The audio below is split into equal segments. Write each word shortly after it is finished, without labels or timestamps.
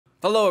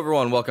Hello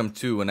everyone, welcome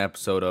to an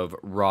episode of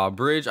Raw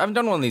Bridge. I haven't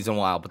done one of these in a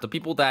while, but the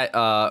people that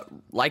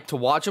like to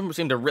watch them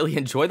seem to really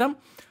enjoy them.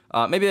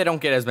 Maybe they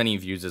don't get as many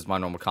views as my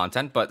normal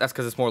content, but that's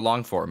because it's more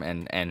long form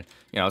and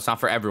you know, it's not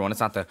for everyone. It's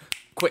not the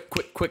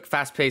quick,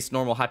 fast-paced,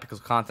 normal,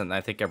 high-pixel content that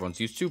I think everyone's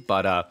used to,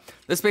 but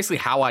this is basically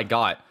how I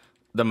got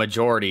the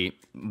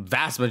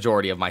vast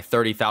majority of my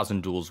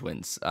 30,000 Duels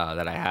wins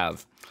that I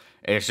have.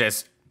 It's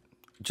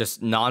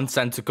just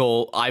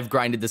nonsensical. I've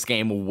grinded this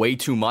game way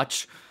too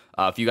much.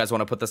 If you guys want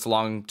to put this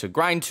along to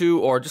grind to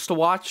or just to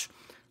watch,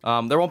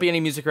 there won't be any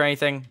music or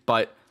anything,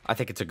 but I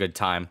think it's a good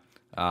time.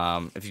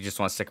 If you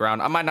just want to stick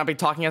around, I might not be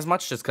talking as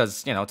much just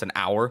because, you know, it's an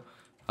hour.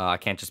 I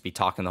can't just be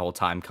talking the whole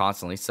time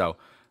constantly. So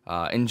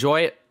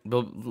enjoy it.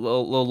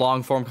 Little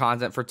long form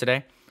content for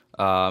today.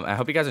 I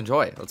hope you guys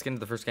enjoy it. Let's get into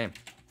the first game.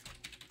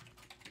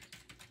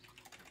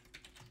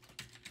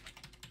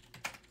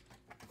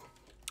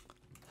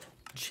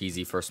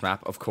 Cheesy first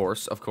map, of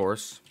course.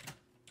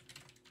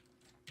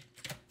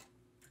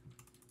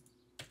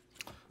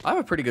 I have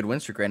a pretty good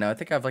win streak right now. I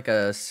think I have like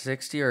a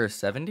 60 or a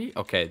 70.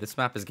 Okay, this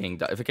map is getting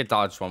if it gets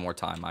dodged one more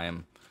time,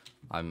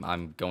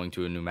 I'm going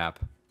to a new map.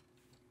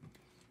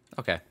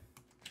 Okay.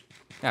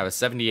 Yeah, I have a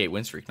 78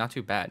 win streak. Not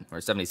too bad. Or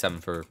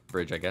 77 for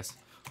bridge, I guess.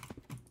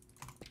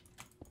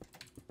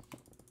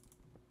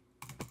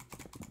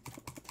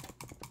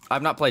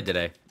 I've not played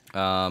today.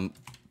 I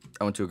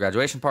went to a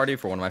graduation party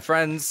for one of my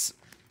friends.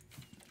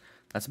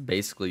 That's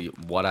basically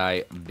what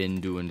I've been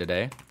doing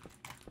today.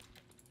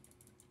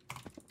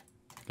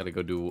 Gotta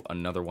go do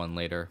another one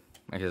later.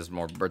 I guess it's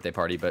more birthday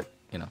party, but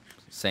you know,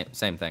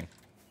 same thing.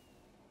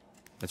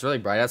 It's really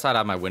bright outside. I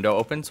have my window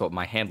open, so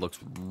my hand looks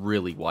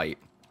really white.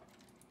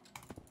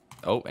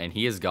 Oh, and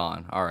he is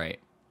gone. All right.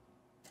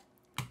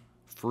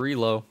 Free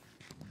low.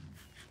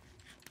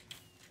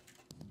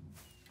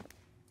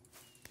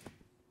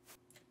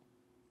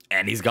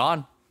 And he's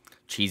gone.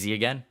 Cheesy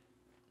again.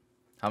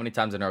 How many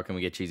times in a row can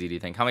we get cheesy, do you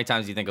think? How many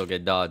times do you think he'll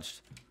get dodged?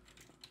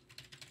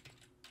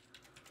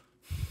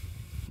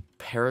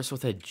 Paris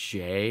with a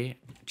J?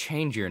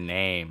 Change your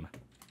name.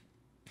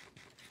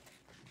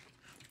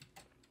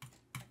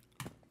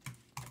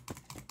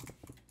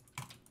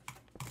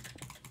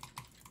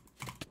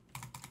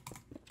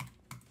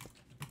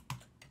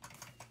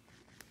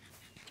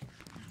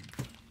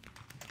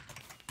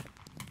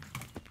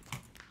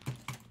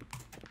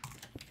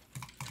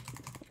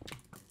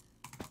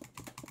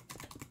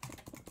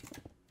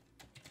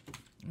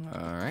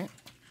 All right.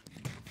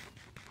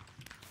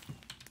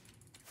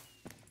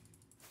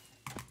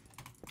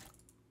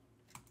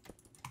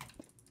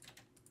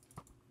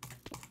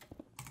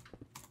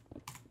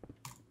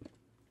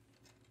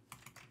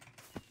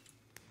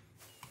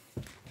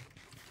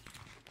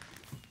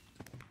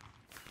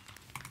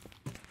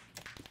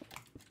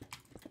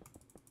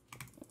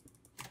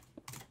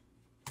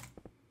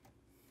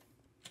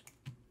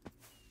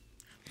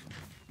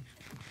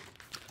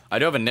 I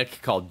do have a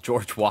nick called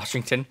George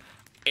Washington.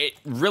 It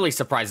really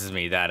surprises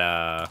me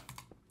that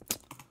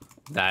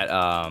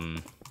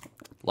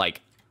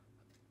like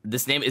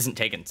this name isn't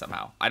taken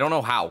somehow. I don't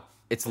know how.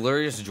 It's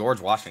literally just George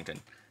Washington.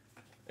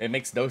 It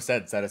makes no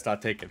sense that it's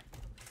not taken.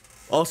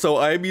 Also,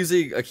 I am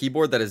using a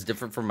keyboard that is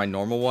different from my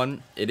normal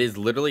one. It is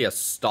literally a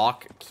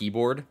stock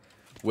keyboard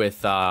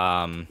with it's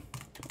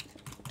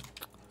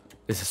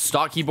a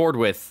stock keyboard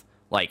with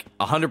like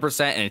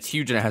 100% and it's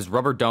huge and it has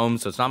rubber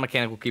domes, so it's not a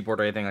mechanical keyboard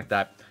or anything like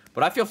that.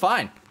 But I feel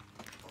fine.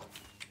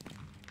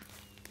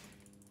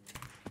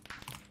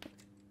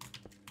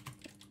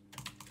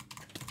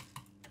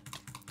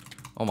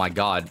 Oh my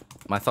god.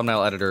 My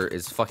thumbnail editor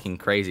is fucking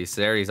crazy.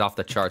 Sezarity's off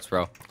the charts,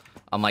 bro.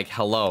 I'm like,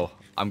 hello.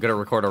 I'm gonna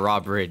record a Raw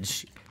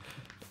Bridge.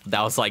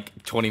 That was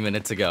like 20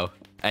 minutes ago.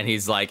 And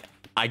he's like,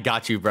 I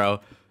got you, bro.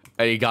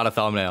 And he got a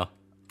thumbnail.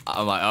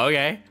 I'm like,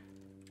 okay.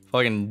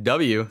 Fucking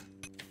W.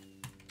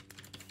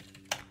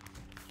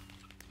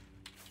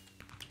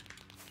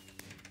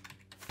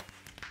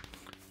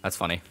 That's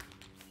funny.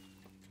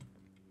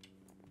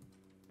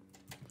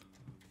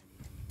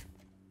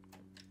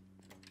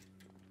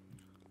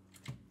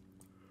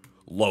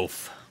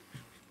 Loaf.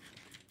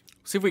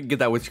 See if we can get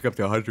that win streak up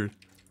to 100.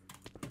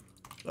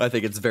 I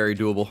think it's very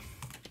doable.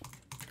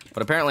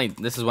 But apparently,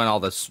 this is when all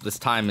this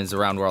time is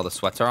around where all the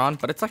sweats are on.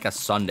 But it's like a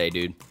Sunday,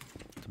 dude.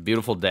 It's a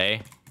beautiful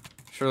day.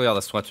 Surely all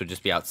the sweats would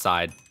just be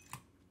outside.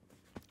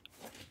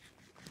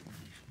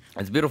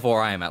 It's beautiful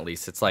where I am, at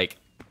least. It's like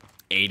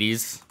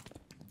 80s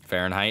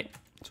Fahrenheit.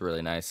 It's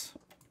really nice.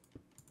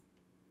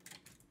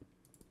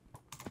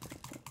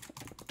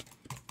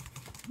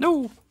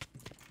 No.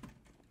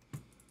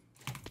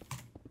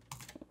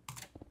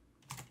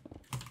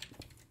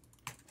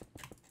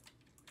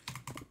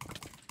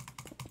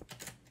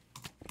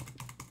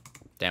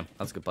 Damn,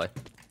 that's a good play.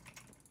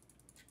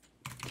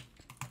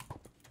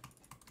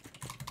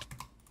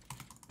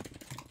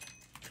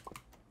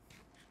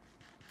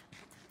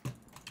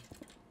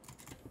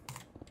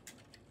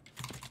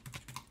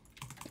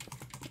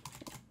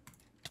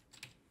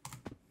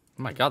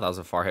 Oh my god, that was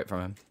a far hit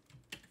from him.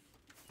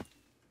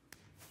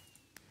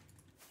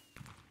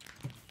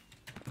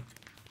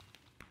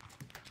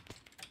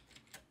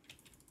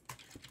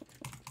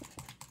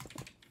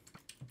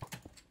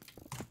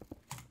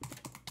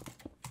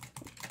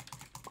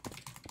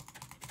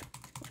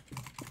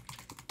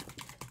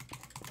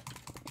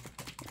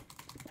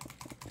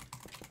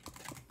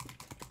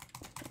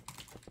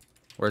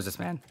 Where's this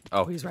man?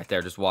 Oh, he's right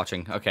there just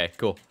watching. Okay,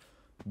 cool.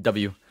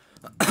 W.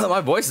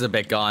 My voice is a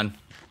bit gone.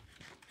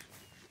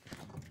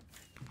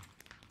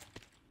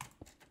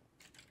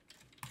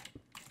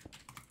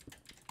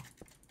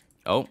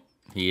 Oh,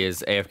 he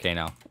is AFK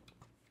now.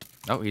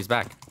 Oh, he's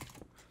back.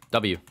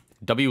 W.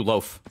 W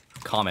loaf.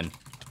 Common.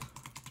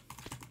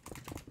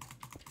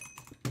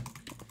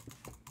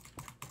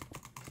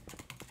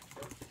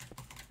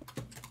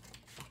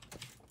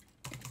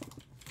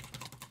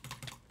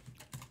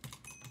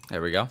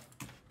 There we go.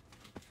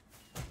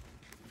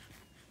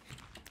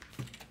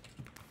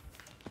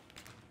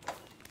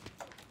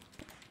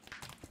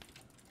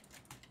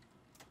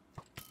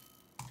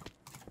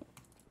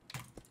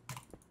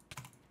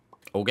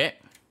 Okay.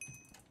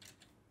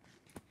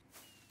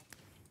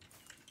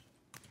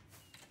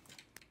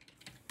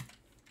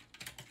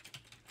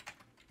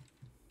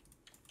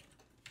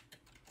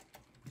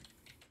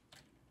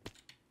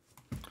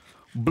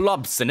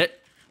 Blobs in it.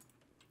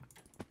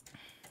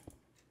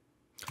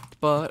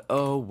 But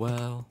oh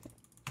well.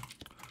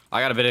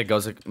 I got a bit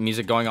of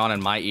music going on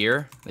in my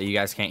ear that you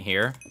guys can't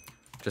hear.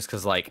 Just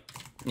cause like,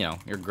 you know,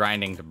 you're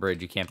grinding to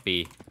bridge, you can't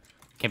be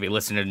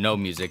listening to no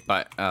music,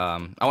 but I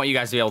want you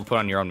guys to be able to put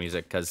on your own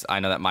music, because I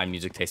know that my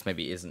music taste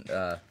maybe isn't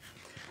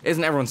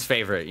everyone's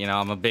favorite. You know,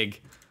 I'm a big,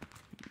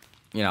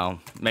 you know,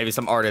 maybe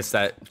some artists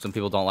that some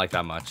people don't like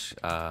that much.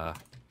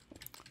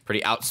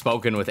 Pretty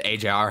outspoken with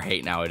AJR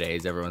hate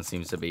nowadays, everyone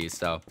seems to be,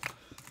 so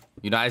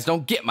you guys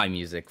don't get my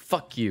music.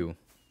 Fuck you.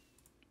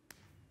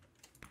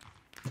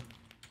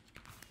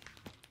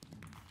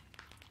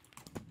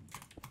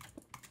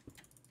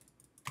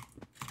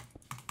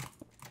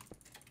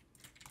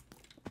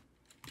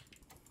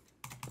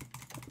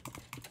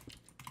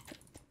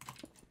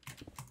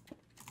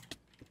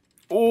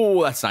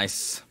 Oh, that's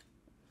nice.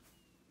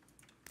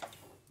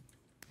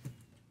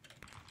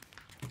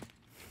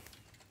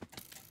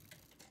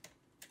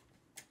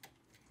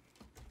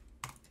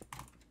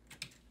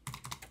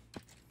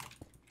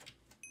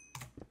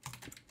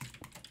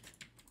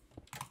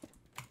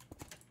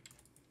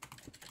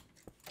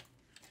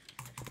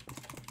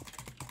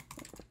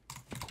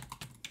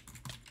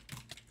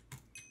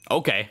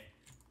 Okay.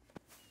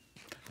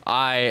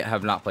 I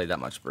have not played that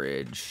much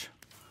bridge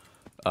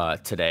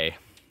today.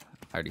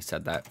 I already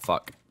said that.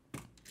 Fuck.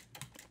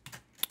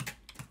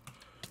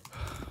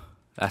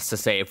 That's to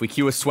say, if we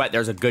queue a sweat,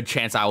 there's a good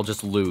chance I will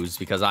just lose,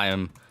 because I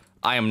am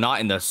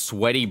not in the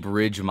sweaty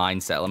bridge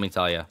mindset, let me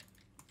tell you.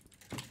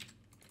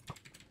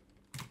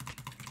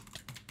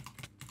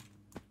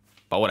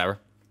 But whatever.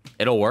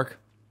 It'll work.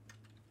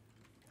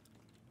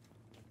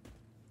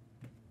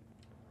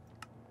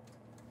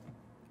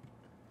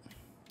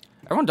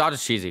 Everyone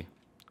dodges cheesy.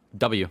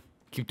 W.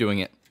 Keep doing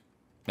it.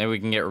 Maybe we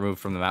can get removed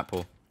from the map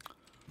pool.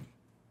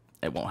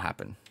 It won't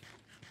happen.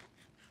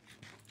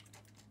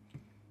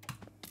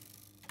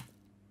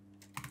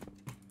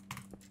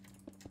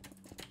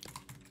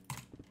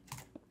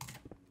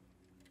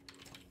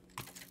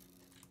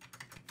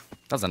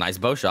 That was a nice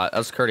bow shot. That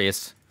was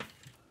courteous.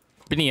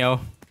 Benio.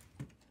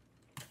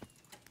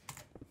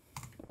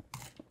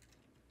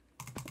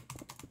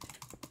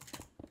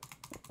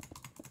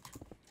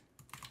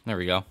 There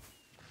we go.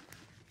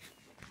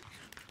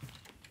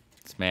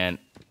 This man.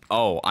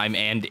 Oh, I'm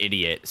an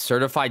idiot.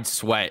 Certified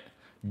sweat.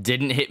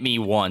 Didn't hit me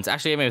once.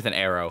 Actually hit me with an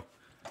arrow.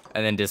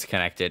 And then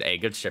disconnected. Hey,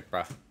 good shit,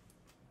 bro.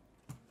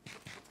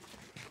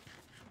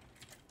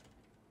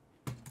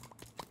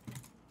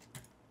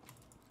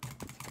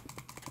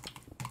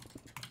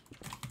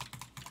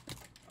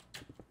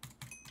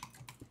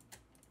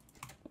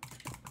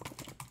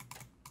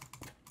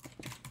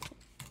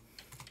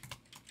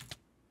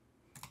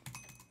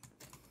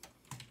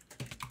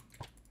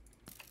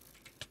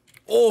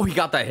 Oh, he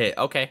got that hit.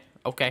 Okay,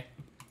 okay.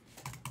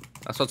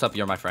 That's what's up,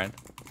 you're my friend.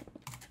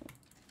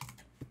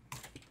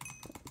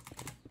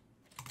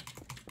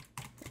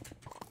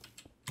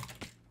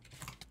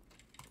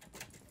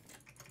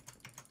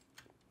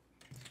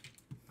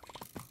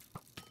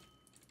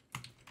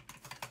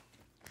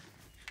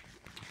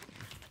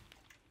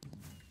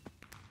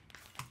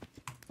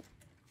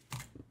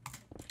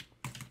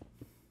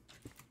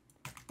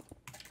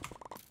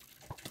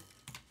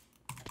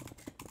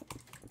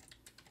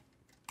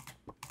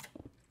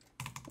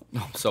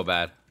 Oh, so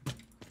bad. I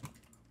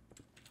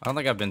don't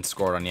think I've been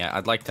scored on yet.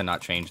 I'd like to not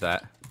change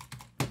that.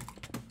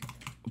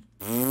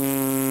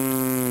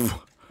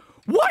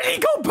 Why did he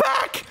go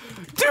back?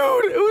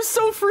 Dude, it was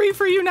so free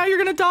for you. Now you're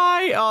gonna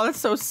die. Oh,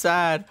 that's so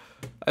sad.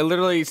 I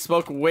literally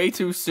spoke way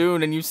too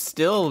soon and you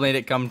still made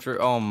it come true.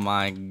 Oh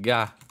my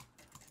god.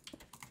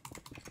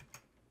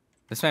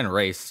 This man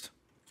raced.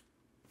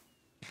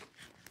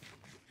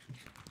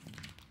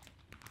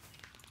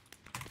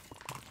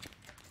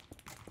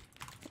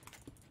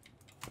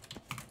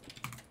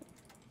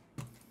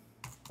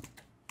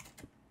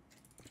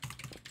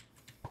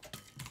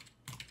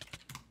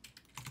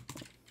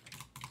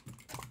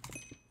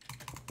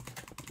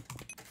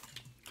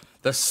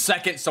 The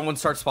second someone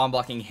starts spawn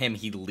blocking him,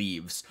 he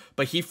leaves.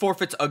 But he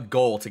forfeits a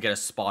goal to get a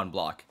spawn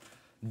block.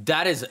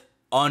 That is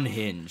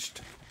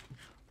unhinged.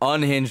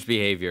 Unhinged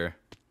behavior.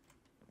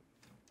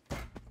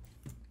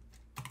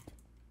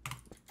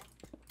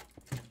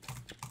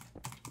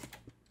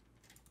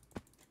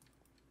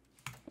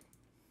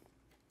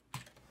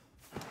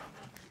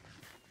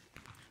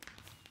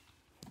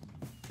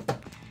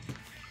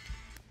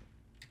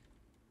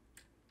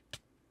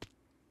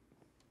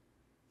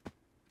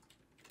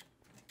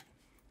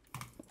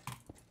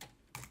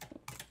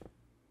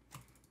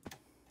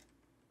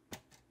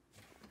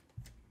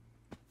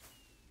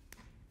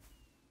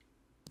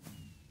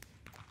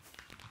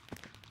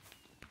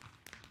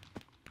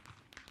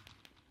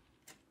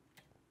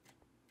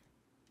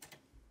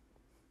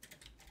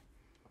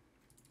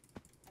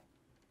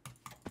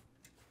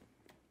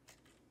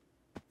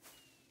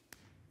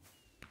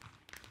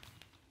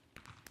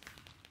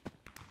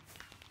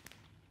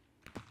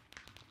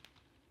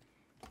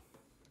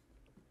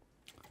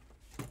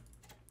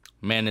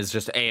 Man is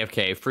just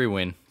AFK. Free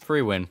win.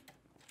 Free win.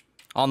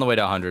 On the way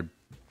to 100.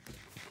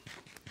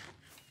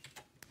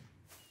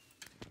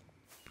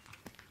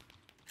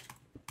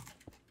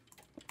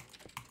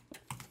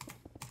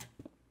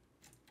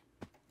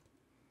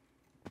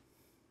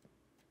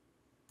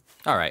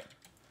 Alright.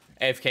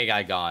 AFK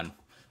guy gone.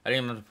 I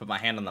didn't even have to put my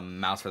hand on the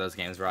mouse for those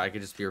games, bro. I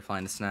could just be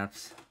replying to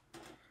snaps.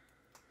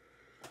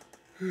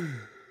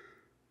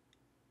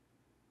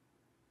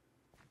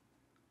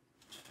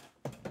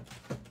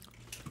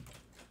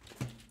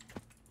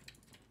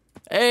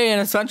 Hey, an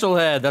essential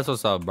head. That's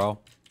what's up, bro.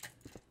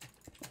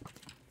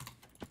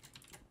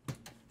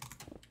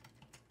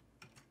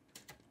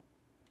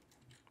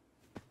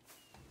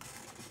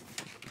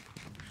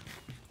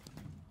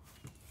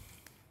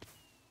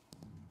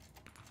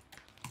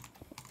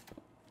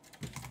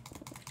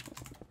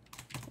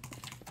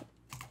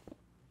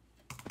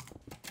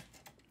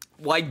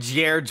 Why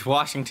George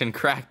Washington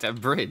cracked a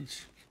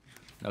bridge?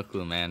 No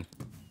clue, man.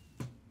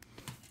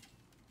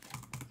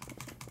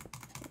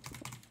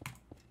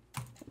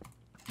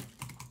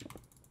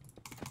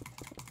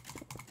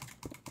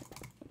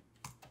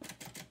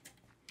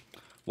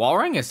 Wall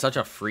running is such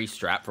a free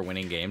strat for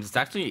winning games. It's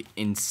actually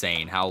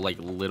insane how like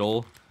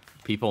little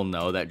people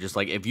know that just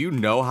like if you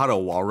know how to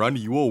wall run,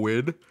 you will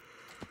win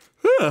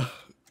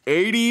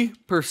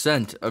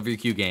 80% of your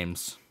queue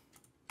games.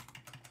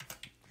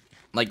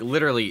 Like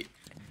literally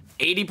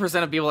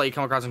 80% of people that you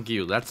come across in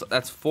queue.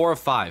 That's 4 of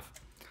 5.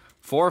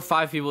 4 or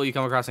 5 people you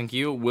come across in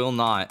queue will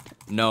not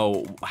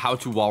know how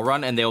to wall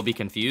run, and they will be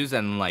confused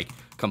and like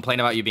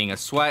complain about you being a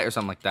sweat or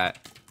something like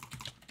that.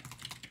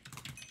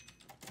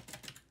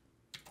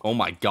 Oh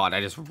my god,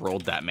 I just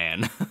rolled that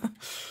man.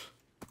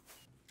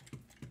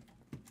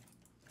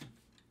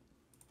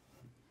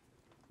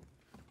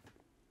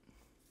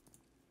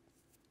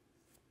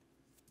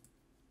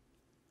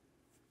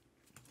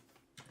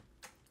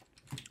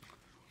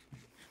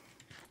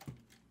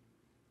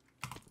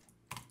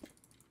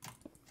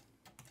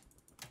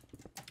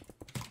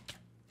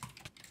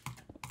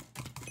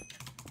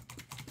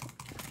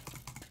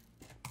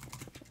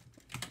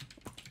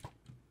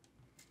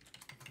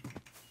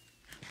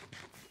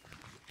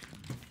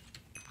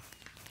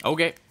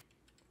 Okay.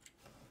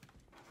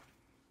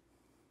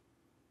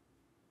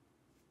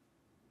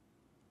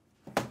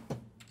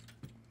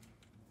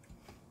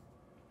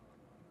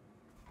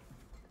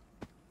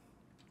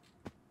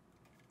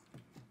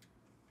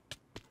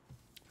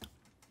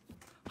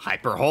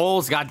 Hyper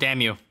holes, goddamn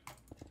you.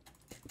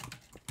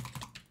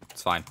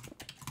 It's fine.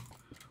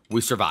 We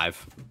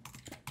survive.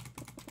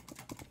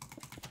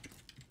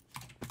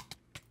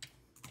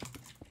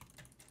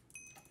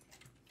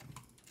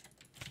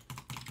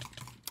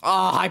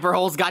 Oh, hyper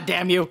holes,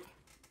 goddamn you.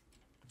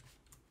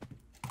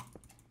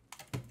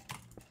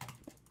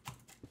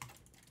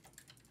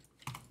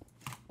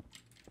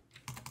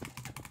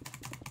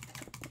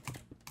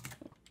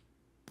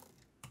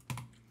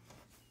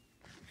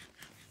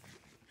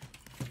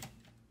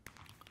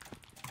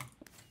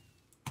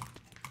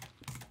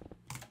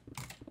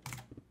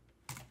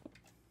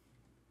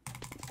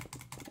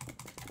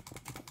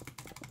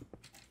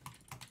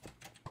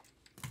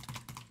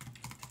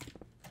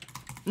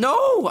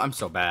 No, I'm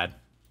so bad.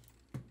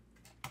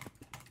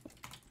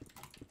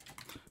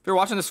 If you're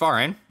watching this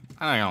far in,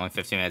 I know you're only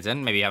 15 minutes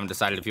in. Maybe you haven't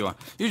decided if you want.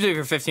 Usually if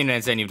you're 15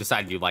 minutes in, you've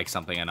decided you like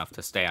something enough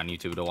to stay on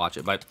YouTube to watch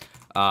it. But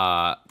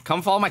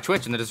come follow my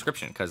Twitch in the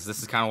description, because this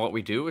is kind of what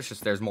we do. It's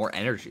just there's more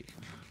energy.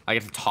 I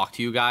get to talk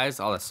to you guys,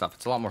 all that stuff.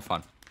 It's a lot more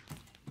fun.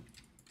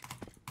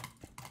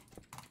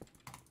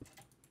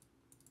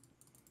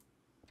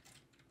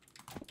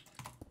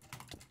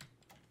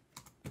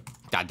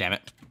 God damn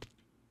it.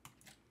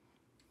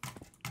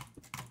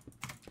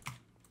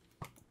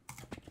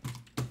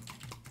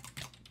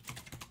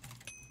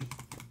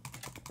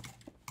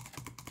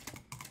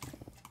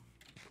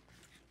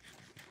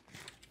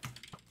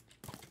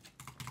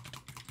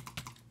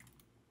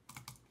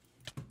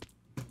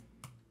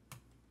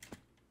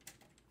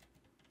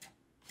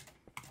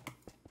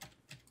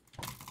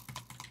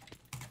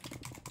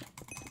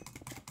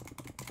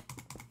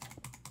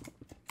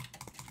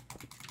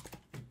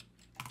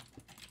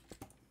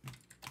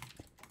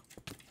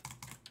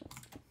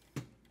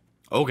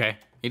 Okay.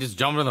 He just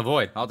jumped in the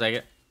void. I'll take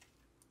it.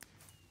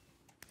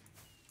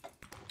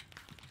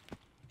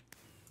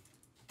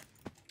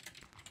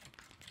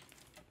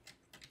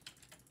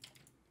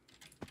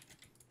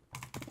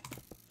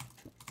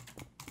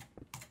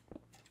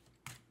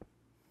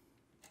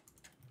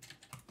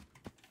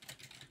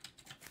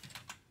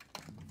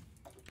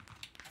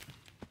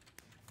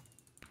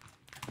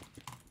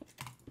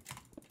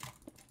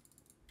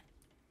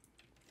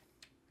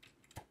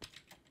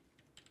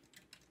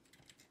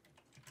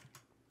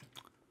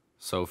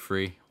 So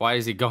free. Why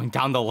is he going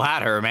down the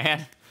ladder,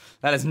 man?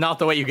 That is not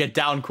the way you get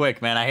down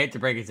quick, man. I hate to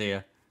break it to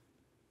you.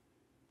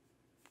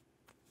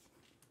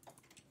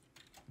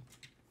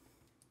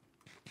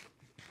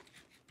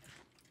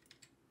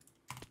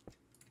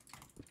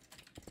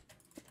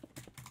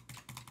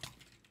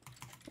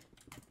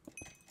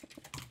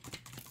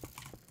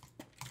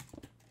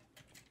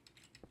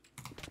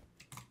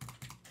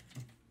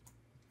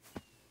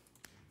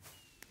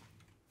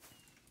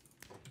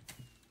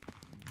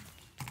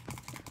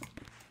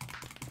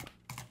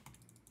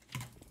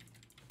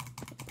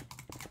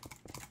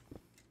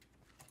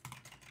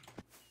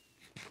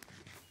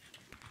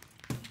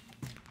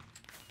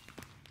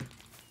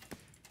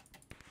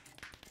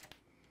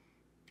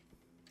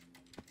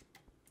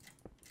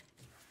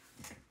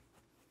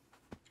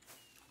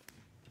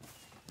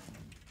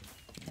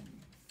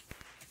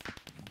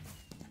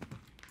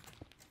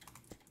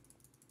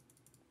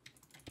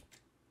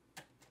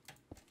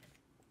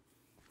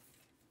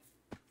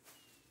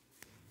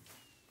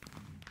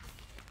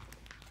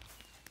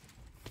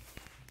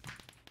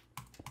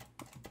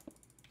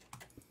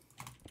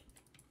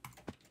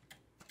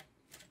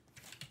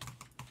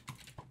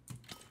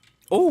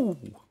 Oh,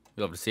 you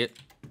love to see it.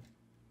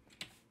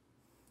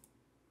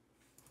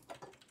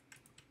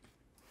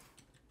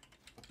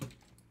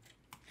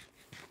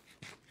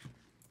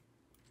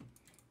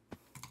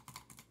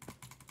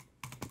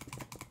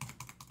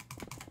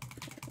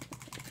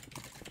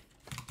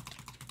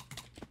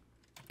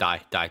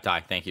 Die, die,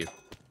 die. Thank you.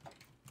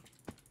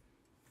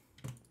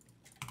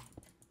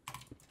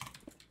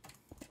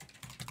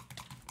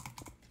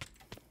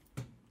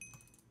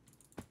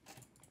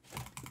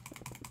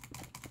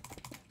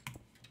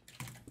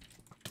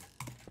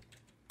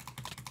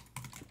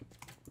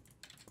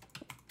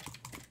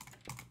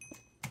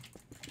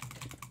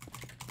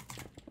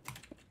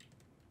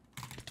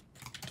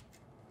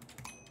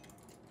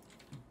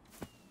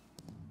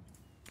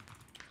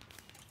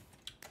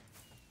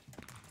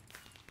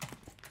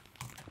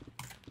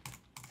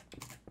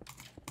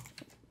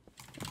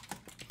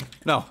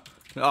 No.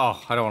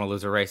 Oh, I don't want to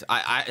lose a race.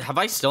 Have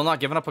I still not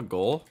given up a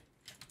goal?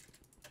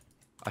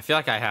 I feel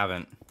like I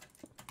haven't.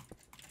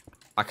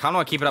 I kind of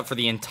want to keep it up for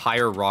the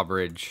entire Raw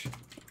Bridge.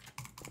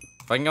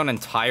 If I can go an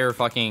entire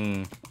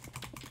fucking,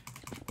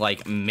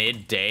 like,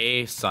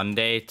 midday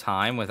Sunday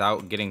time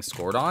without getting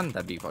scored on,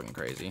 that'd be fucking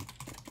crazy.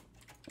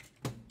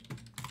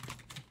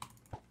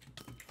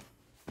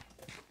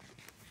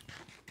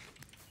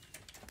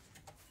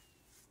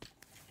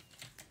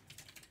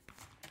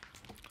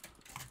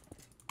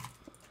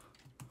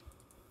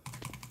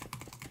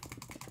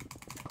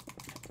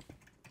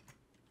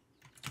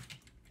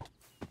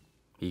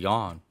 He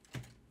gone.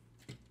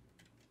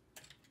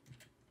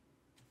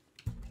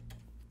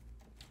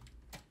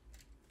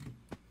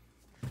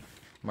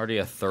 I'm already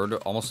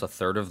almost a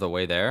third of the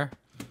way there.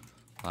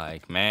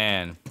 Like,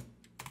 man.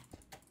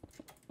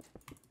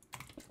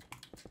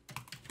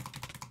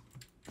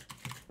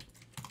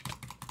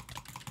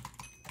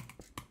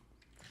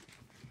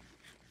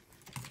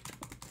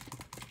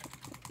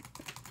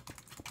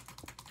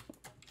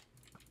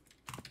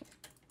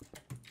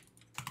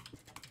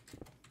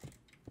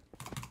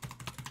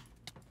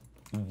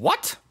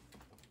 What?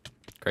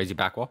 Crazy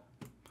back wall.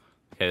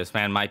 Okay, this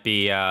man might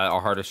be our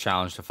hardest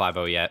challenge to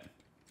 5-0 yet.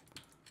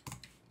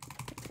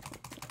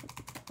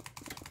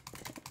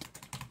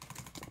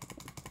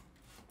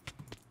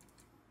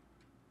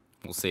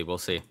 We'll see, we'll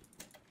see.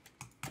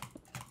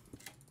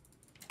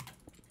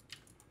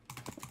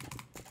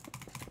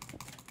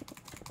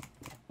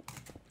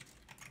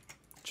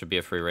 Should be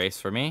a free race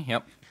for me,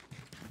 yep.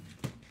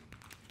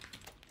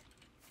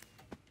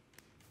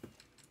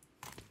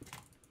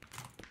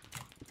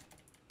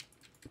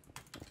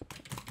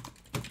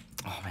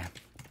 Oh, man.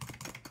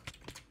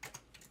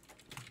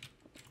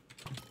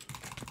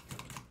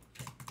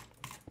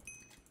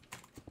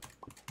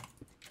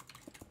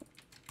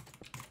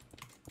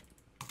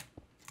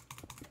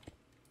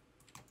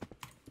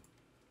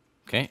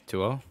 Okay,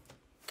 2-0.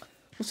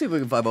 We'll see if we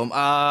can 5-0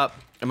 him.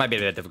 It might be a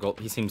bit difficult.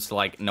 He seems to,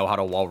 like, know how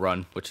to wall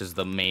run, which is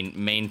the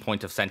main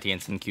point of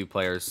sentience in Q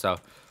players, so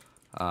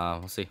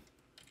we'll see.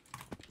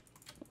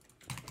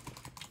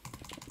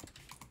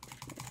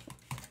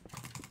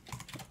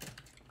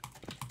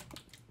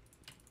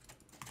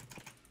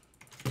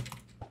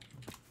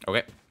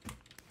 Okay.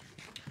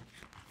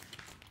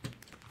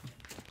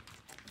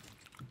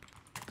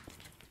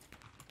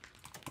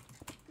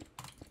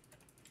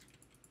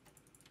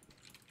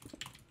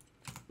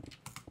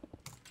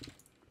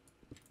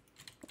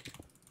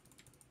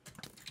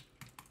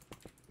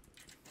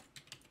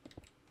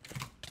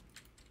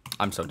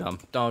 I'm so dumb.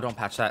 No, don't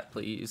patch that,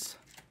 please.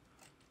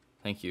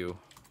 Thank you.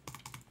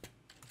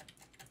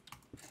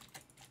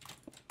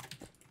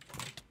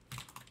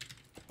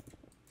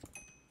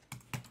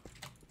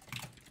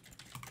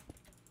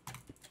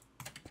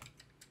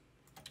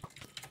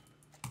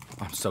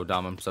 I'm so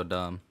dumb. I'm so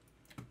dumb.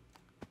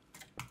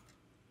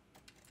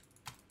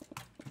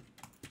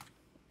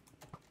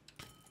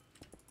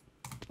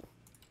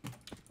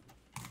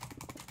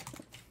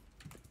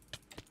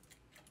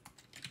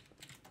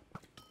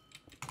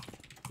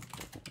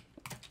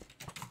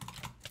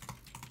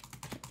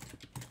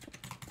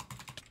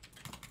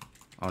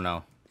 Oh,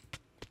 no.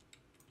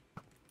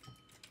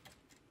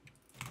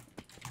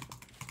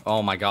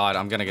 Oh, my God.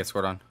 I'm going to get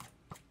scored on.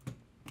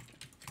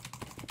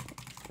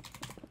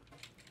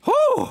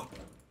 Whoo!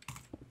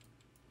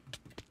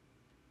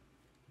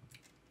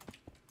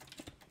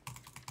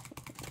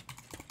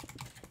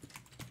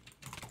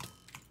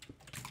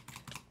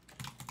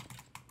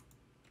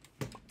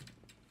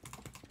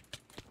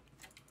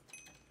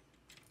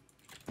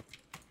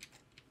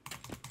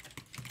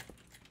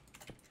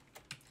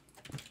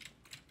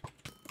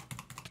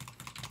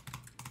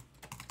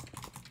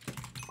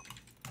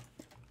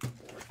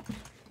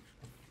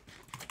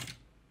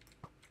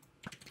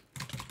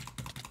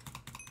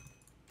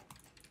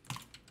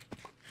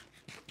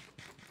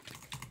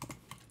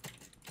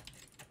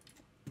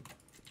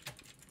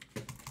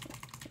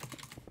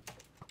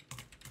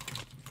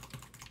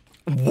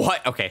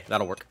 What? Okay,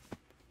 that'll work.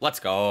 Let's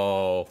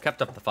go.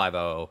 Kept up the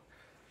 5-0.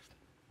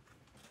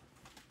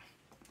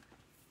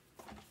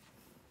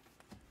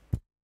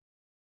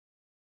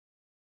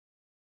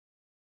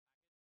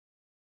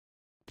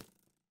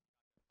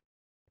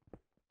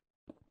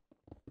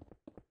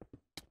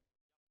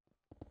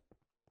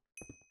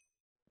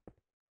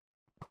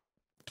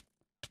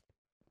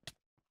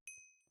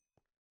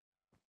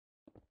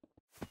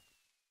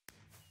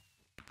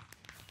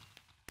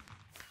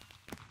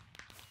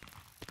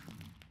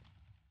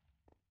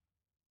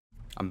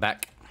 I'm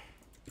back.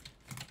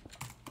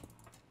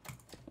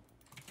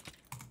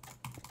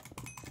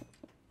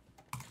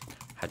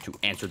 Had to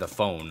answer the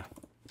phone.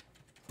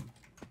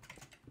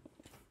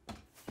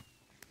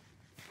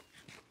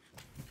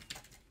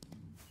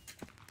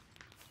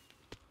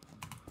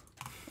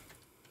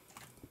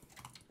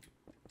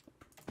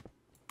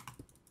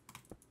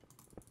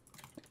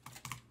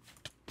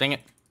 Dang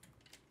it.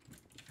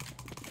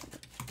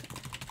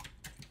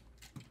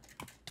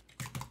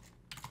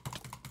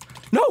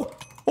 No!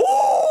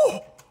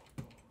 Oh!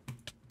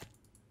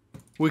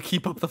 We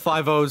keep up the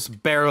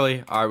 5-0s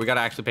barely. All right, we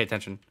gotta actually pay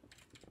attention.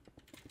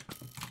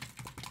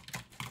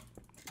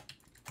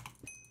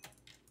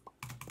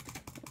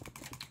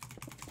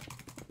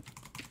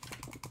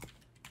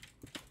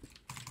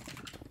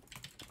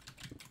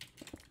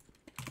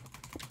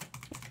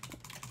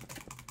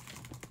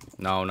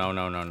 No, no,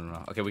 no, no, no,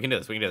 no. Okay, we can do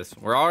this. We can do this.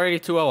 We're already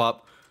 2-0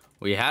 up.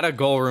 We had a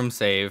goal room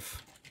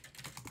save.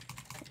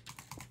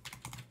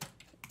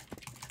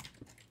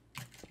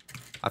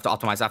 I have to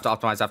optimize, I have to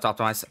optimize, I have to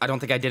optimize. I don't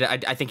think I did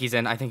it. I think he's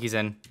in. I think he's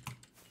in.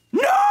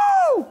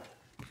 No!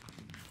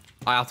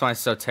 I optimized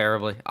so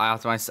terribly. I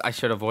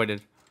should have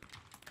avoided.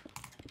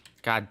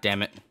 God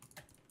damn it.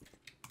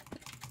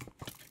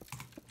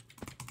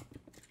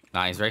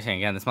 Nah, he's racing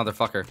again. This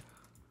motherfucker.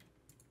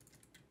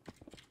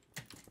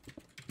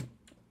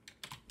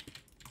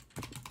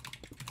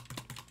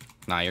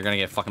 Nah, you're gonna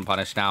get fucking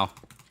punished now.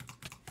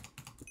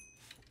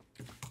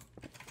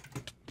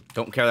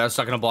 Don't care that I was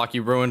stuck in a block.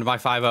 You ruined my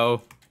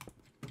 5-0.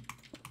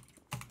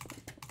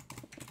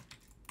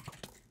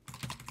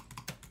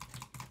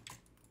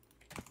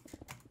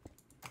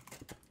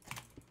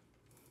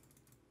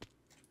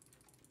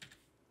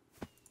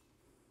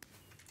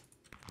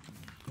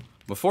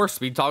 Before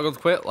Speed Toggles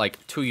quit,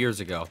 like 2 years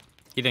ago.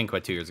 He didn't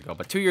quit 2 years ago,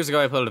 but 2 years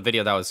ago I uploaded a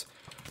video that was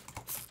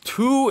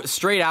 2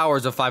 straight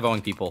hours of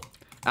 5-0ing people.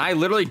 And I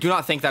literally do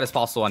not think that is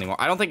possible anymore.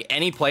 I don't think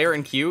any player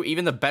in queue,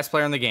 even the best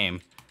player in the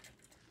game,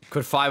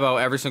 could 5-0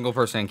 every single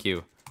person in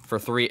queue for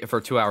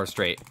 2 hours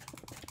straight.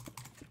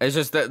 It's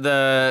just that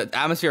the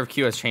atmosphere of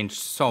queue has changed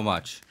so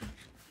much.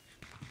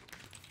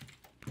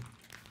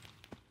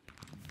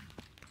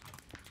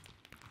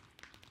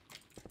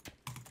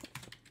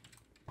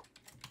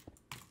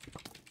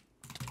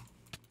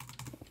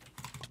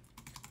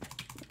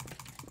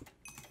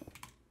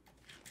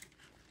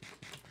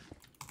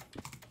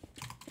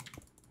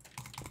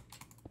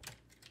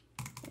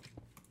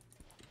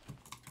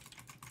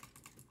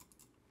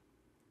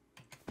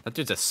 That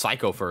dude's a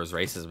psycho for his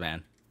races,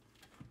 man.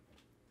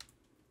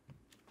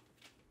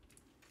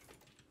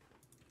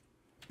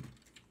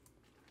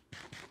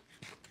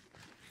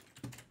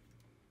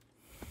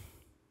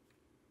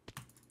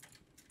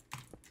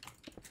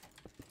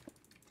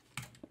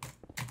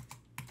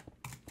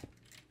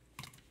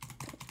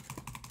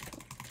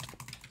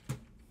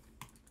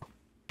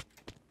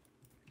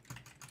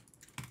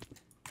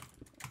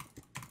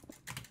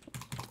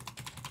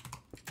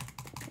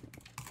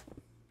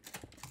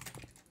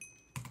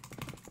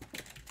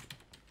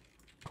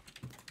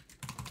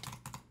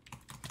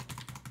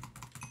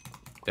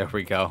 There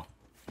we go.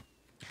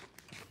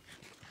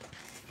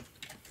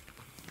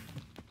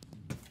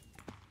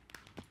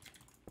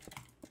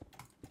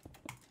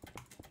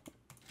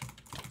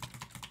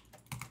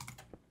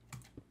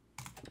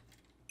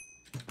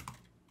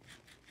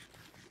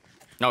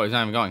 No, he's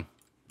not even going.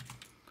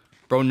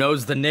 Bro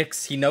knows the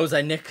Knicks. He knows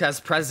that Nick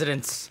has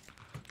presidents.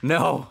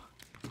 No.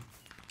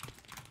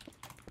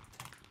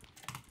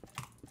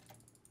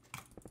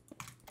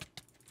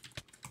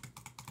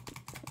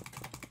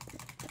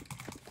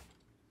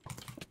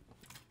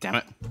 Damn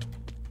it.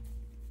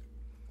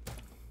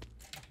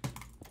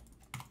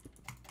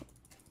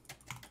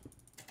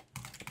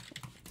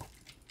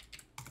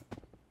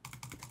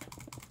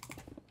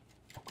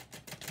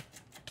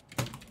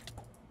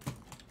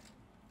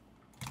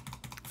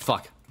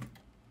 Fuck.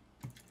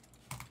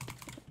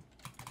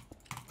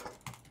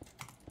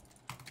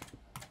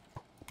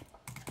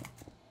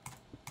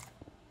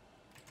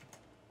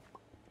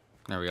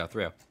 There we go,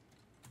 3-0.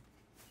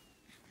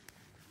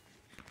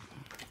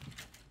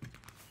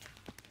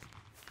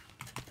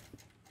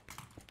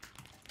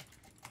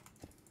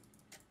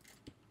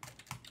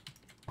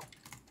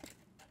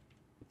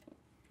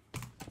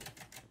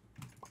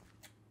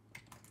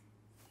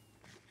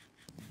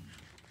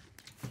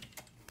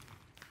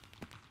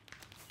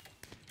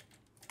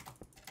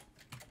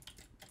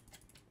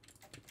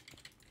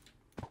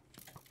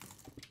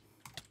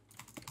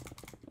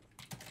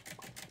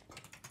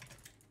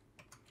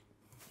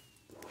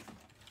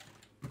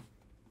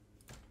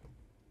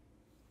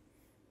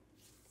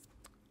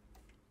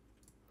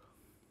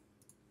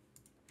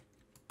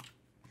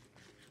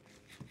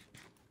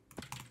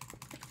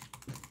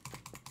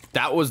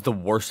 That was the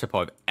worst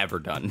hippo I've ever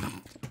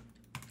done.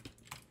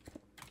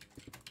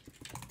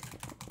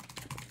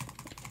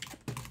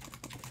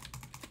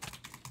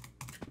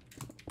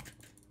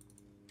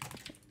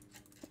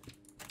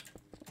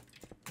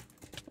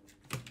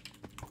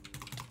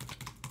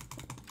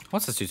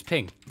 What's this dude's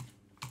ping?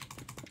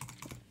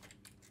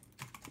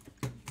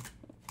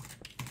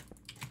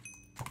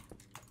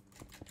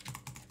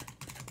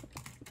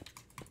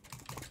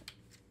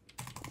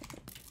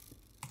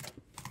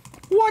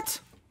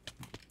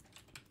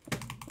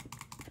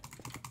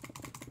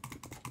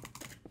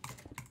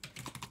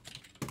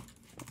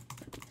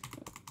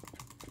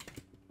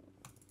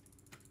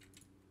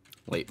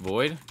 Late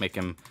void. Make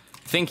him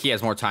think he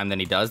has more time than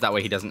he does. That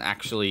way he doesn't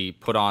actually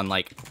put on,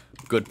 like,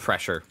 good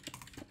pressure.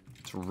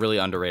 It's really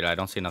underrated. I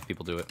don't see enough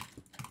people do it.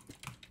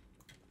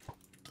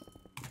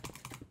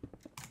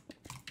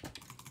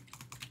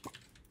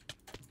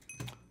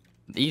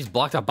 He's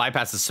blocked out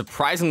bypasses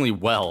surprisingly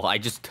well. I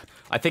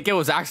think it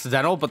was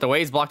accidental, but the way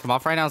he's blocked him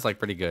off right now is, like,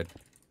 pretty good.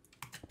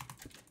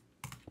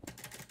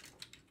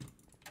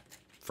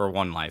 For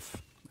 1 life.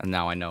 And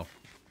now I know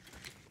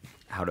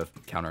how to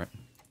counter it.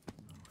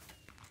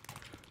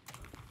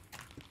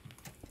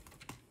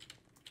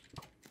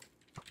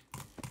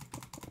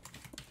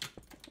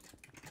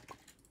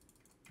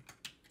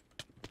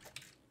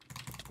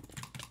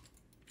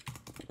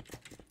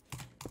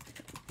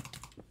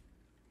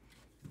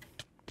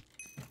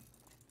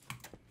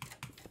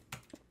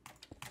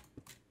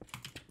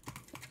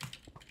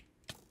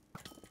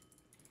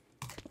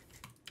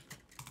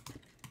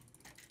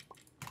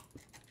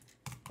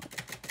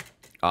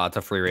 It's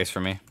a free race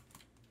for me.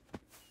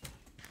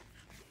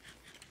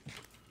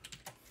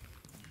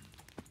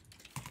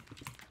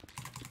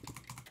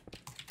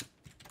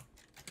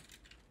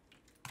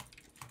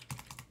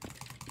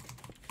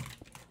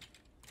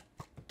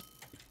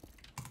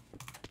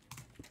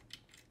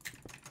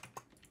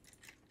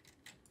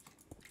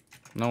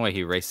 No way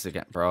he races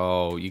again.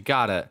 Bro, you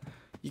gotta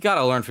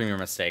learn from your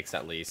mistakes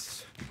at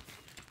least.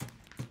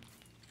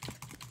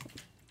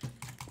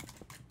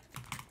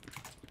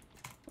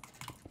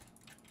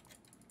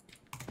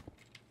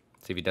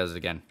 See if he does it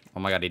again. Oh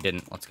my god, he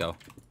didn't. Let's go.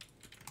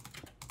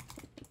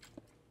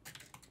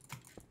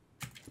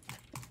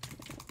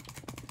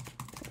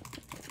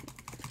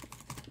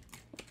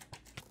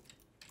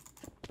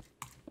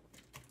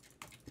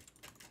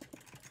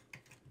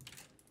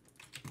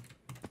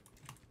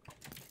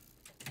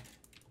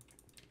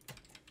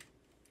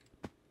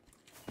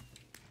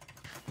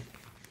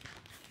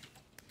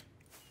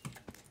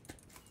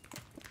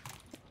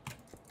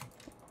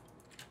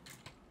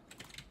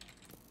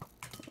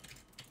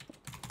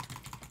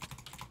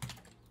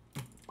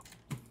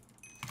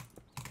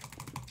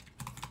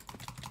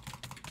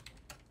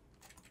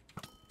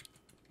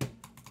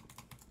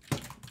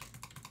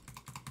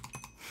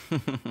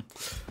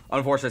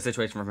 Unfortunate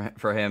situation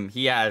for him.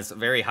 He has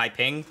very high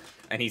ping,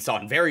 and he's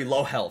on very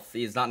low health.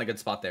 He's not in a good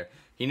spot there.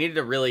 He needed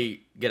to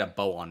really get a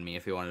bow on me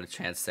if he wanted a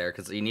chance there,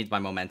 because he needs my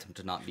momentum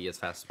to not be as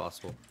fast as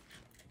possible.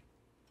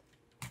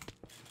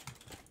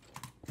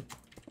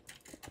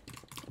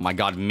 Oh my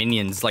god,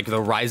 Minions, like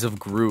the Rise of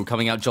Gru,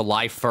 coming out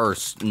July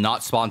 1st,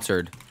 not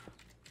sponsored.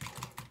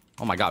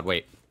 Oh my god,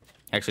 wait.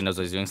 He actually knows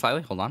what he's doing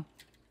slightly. Hold on.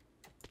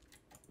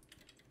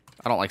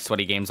 I don't like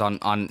sweaty games on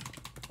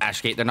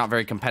Ashgate. They're not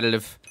very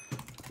competitive.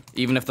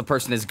 Even if the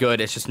person is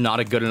good, it's just not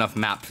a good enough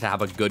map to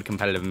have a good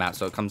competitive map.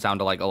 So it comes down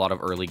to like a lot of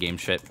early game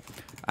shit.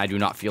 I do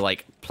not feel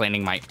like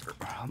planning my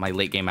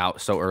late game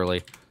out so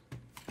early.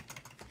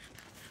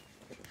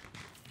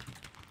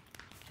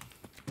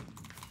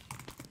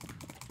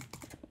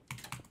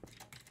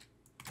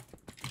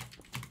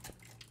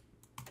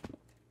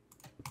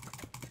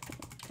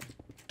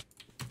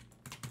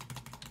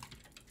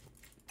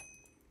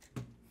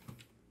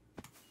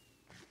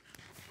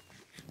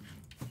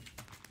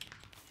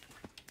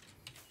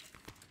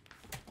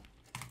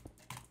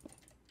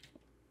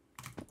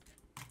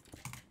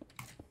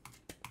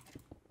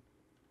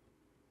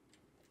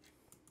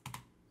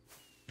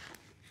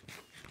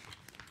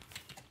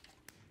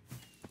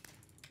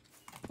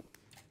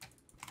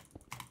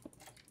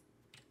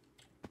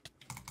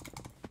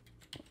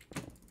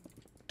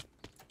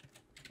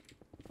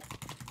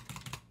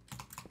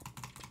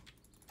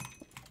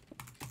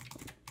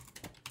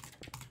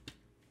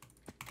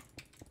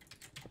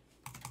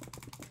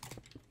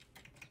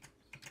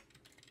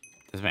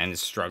 This man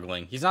is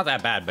struggling. He's not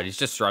that bad, but he's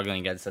just struggling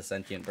against a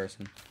sentient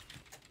person.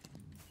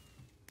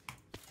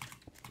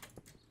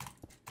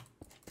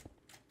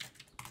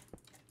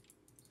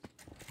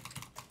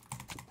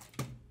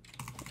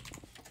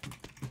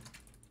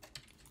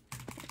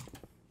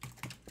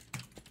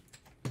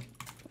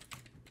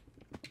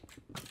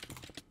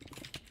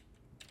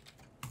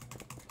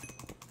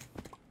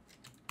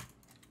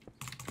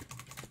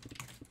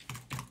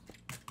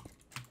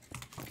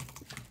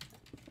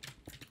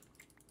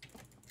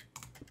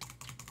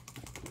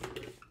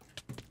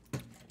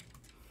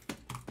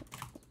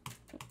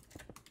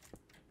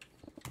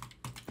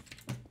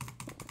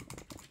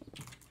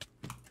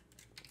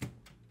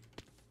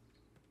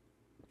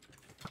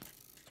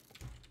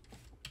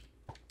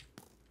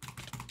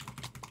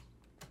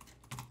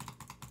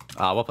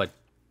 Well played.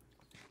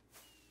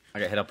 I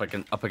got hit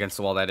up against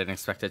the wall that I didn't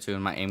expect it to,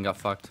 and my aim got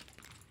fucked.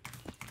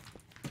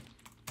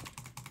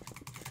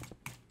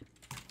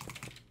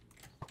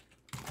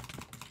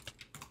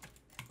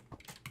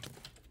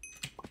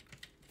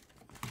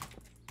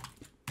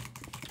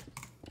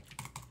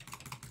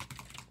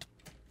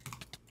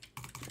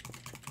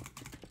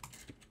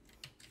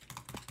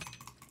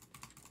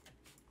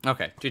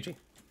 Okay, GG.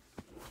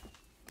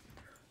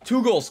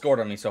 2 goals scored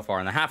on me so far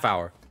in the half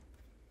hour.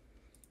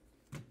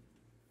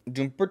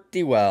 Doing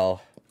pretty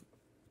well.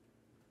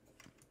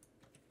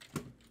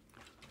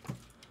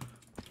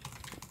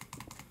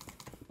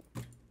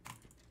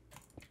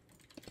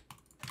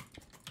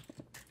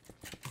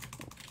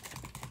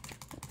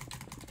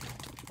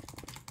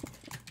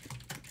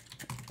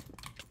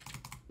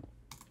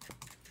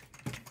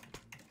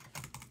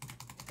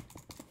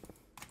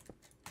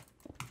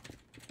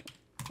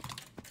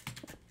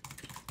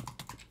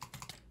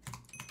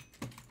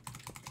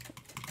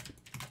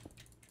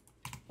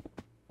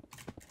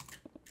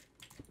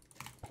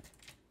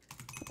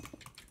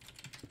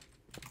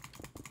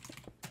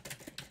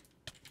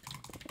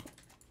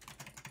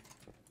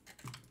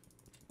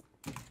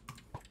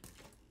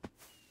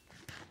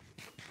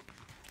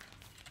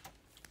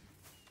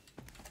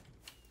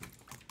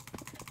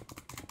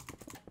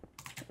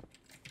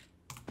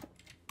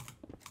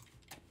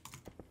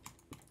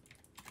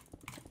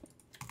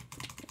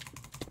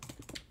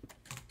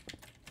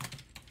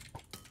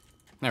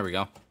 There we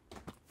go.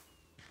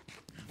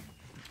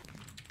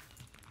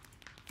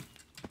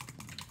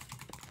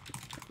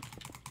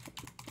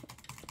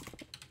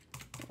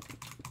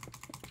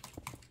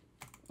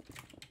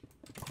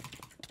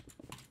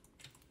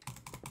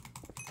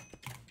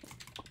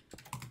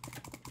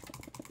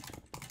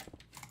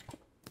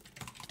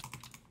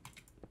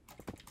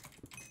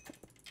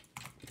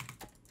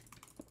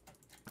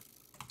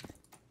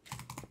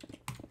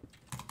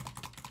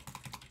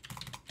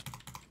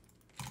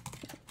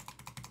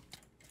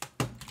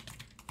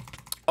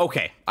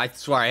 Okay, I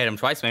swear I hit him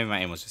twice. Maybe my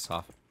aim was just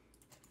off.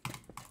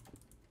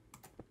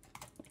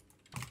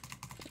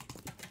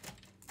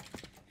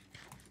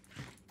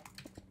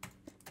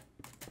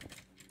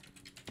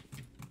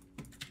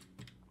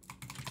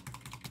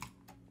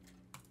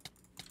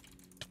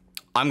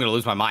 I'm gonna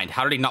lose my mind.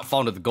 How did he not fall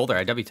into the goal there?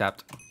 I W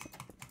tapped.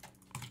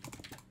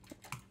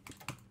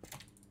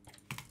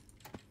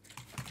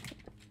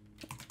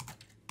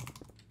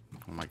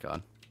 Oh my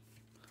god.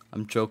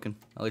 I'm joking.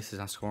 At least he's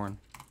not scoring.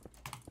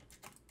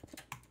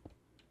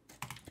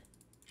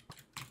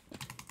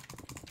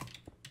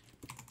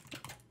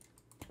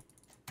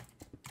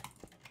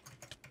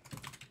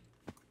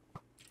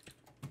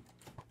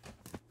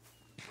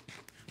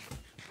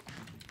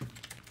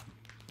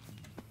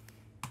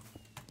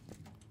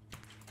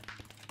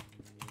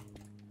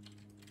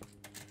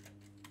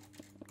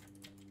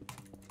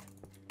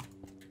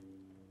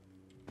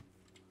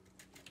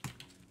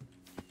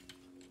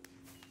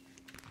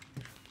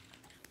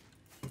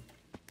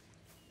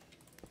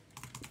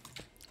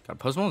 God,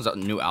 Post Malone's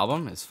new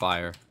album is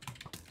fire.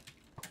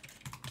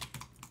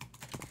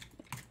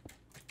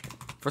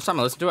 First time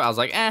I listened to it, I was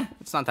like,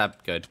 it's not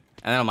that good.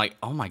 And then I'm like,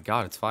 oh my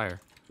god, it's fire.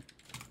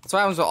 That's what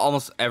happens with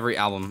almost every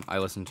album I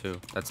listen to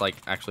that's like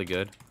actually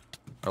good.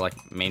 Or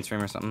like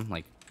mainstream or something.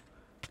 Like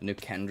new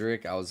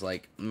Kendrick, I was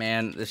like,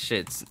 man, this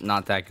shit's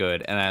not that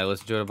good. And I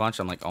listened to it a bunch,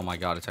 I'm like, oh my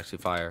god, it's actually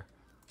fire.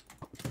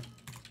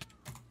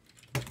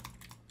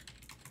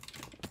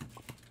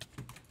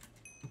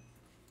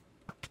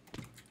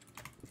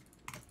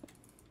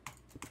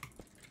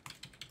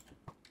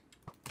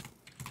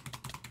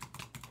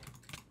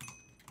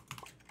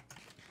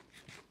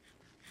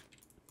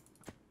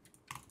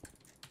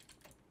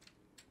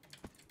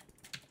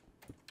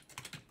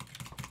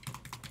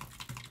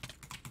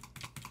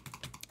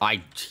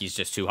 He's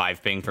just too high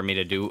ping for me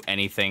to do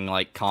anything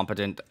like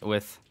competent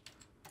with.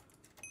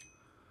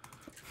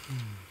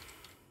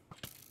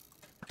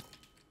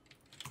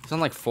 He's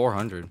on like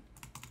 400.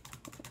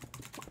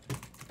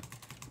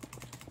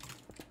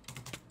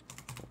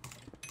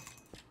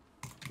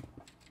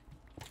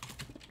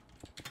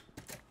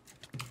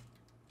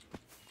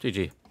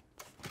 GG.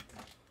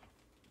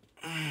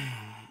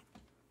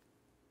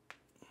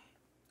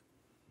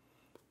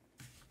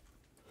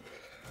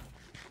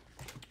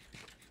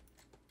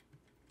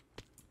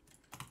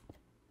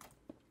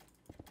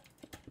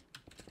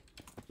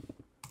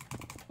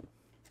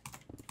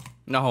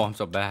 No, I'm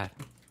so bad.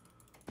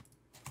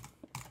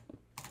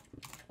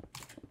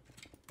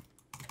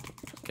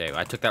 Okay,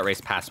 I took that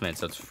race past mid,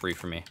 so it's free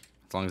for me.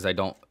 As long as I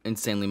don't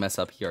insanely mess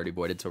up. He already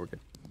voided, so we're good.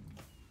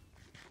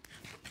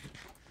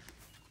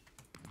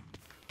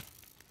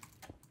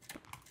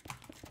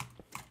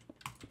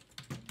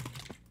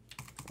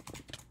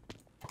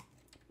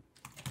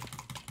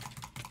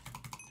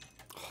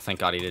 Oh, thank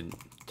God he didn't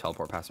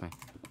teleport past me.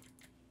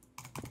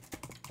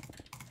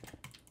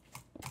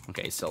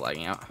 Okay, he's still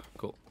lagging out.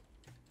 Cool.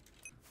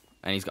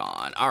 And he's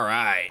gone. All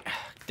right.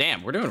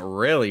 Damn, we're doing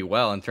really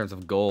well in terms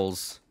of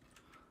goals.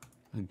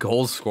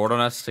 Goals scored on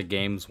us to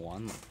games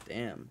won.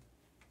 Damn.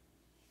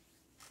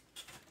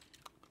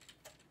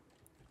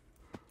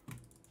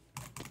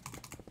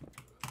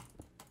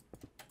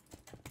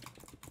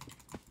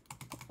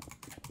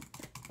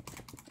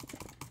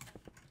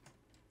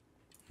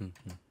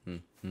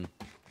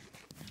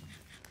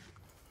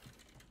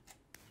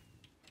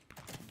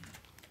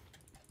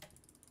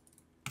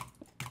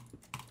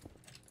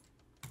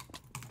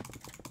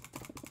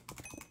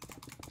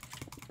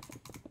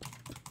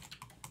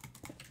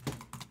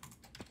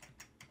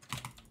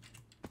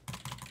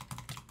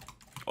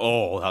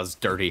 Oh, that was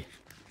dirty.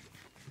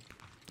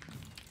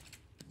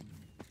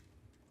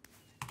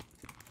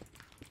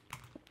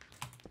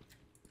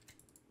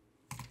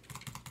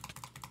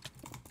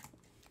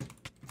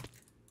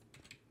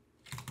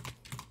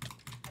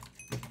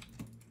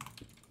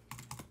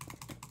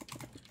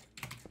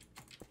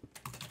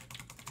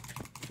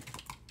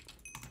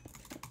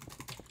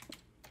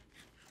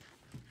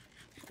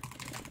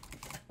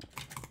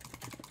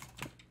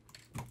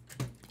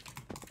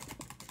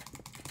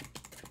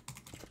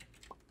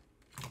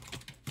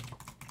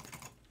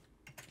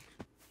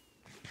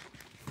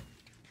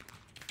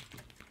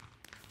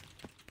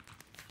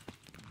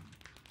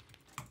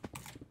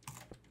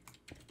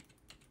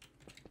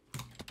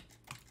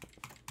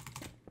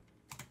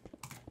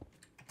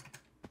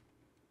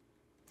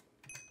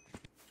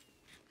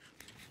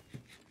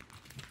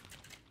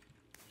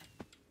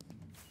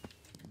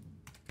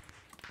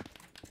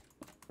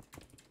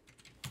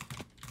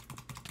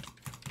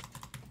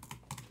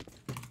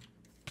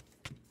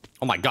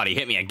 Oh my god, he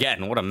hit me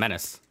again. What a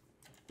menace.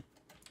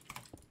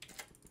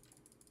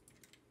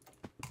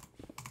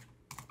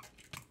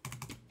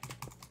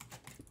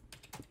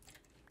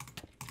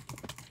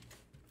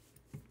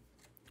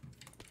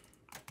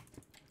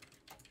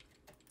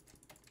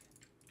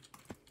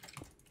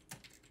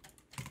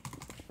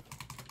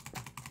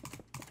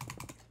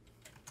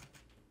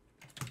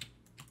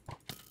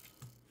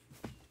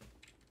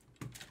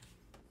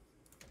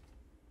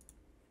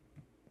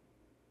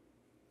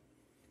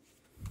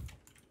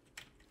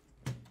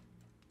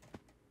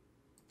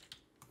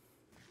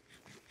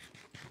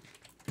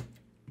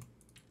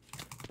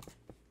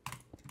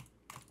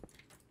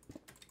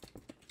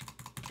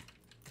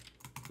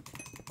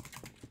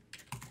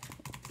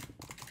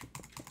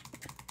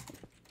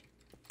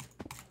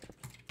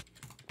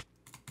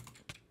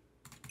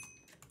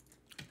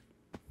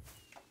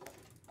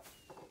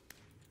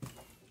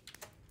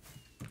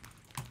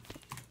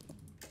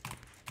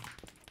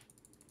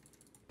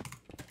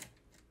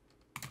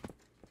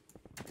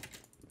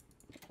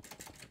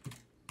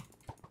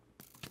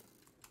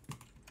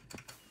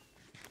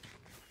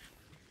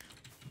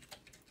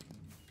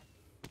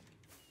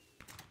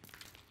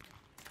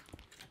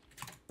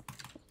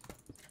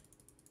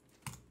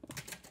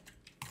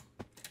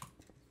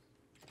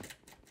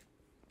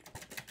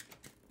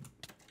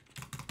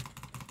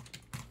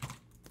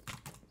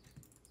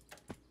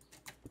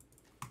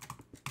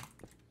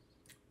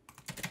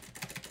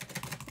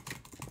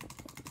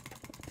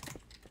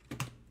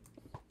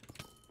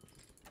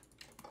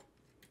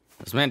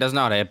 This man doesn't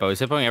know how to hippo. He's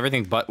hippoing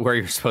everything but where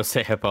you're supposed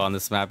to hippo on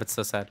this map. It's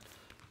so sad.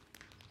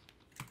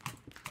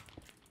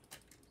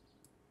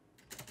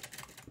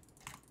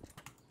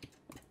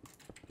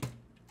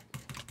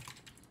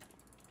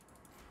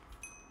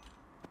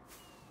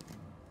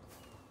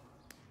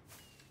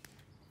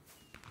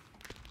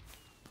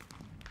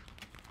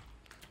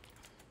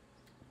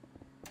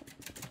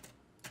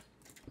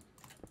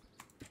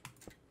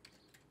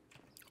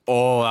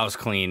 Oh, that was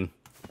clean.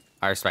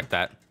 I respect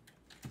that.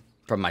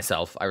 From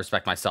myself. I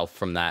respect myself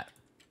from that.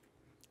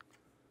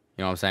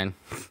 You know what I'm saying?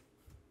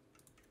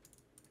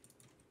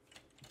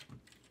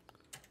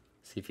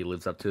 See if he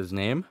lives up to his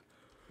name.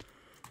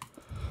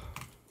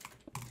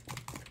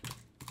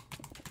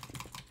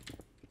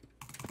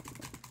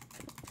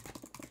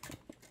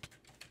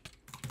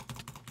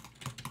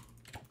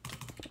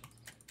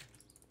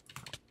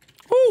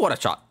 Ooh, what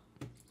a shot.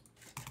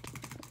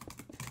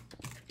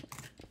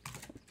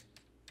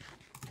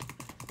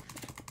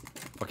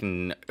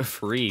 Fucking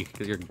free,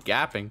 because you're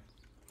gapping.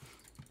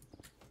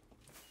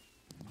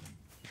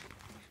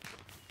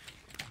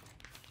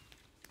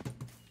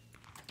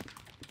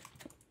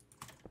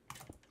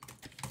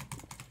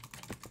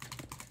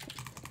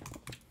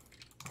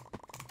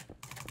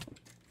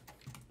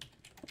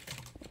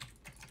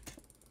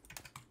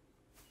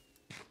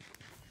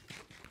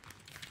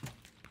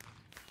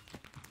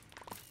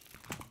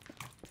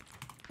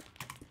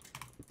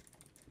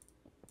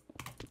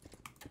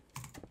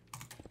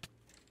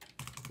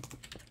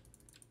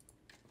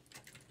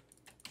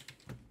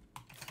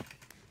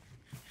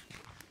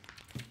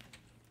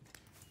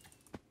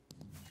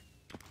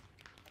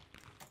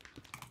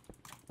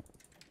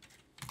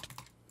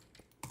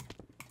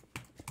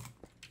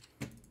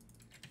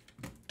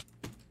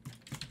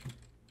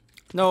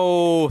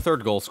 No,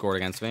 third goal scored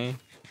against me.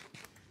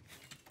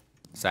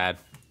 Sad.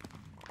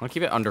 I'll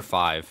keep it under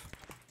 5.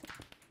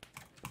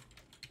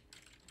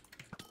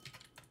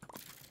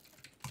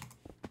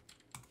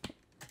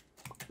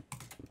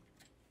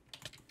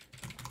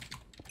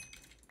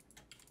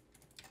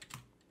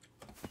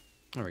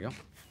 There we go.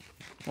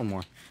 One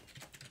more.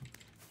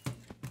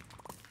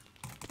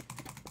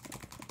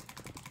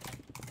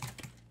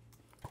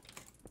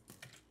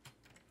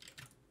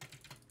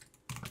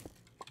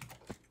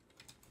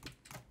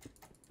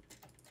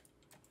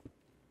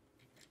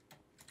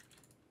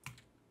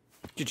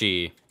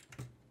 GG.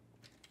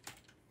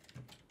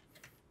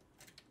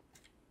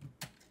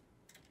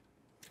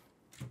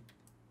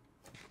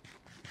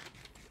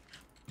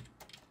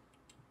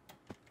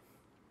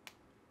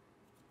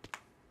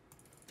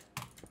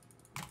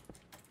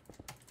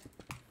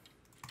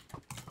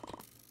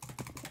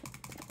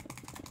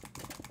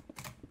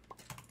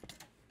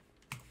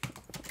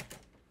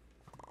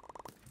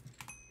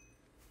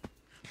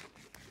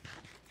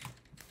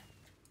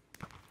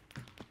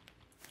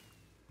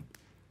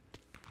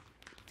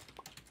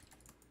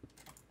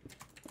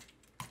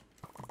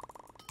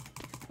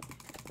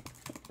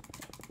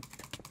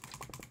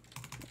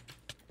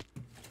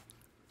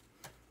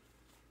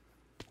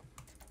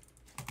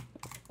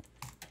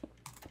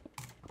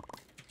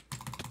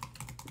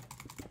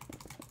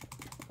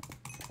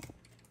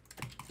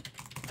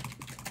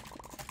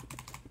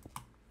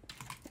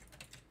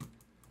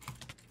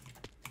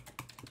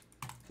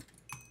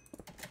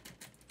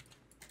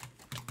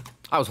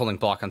 I was holding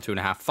block on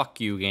 2.5. Fuck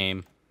you,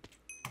 game.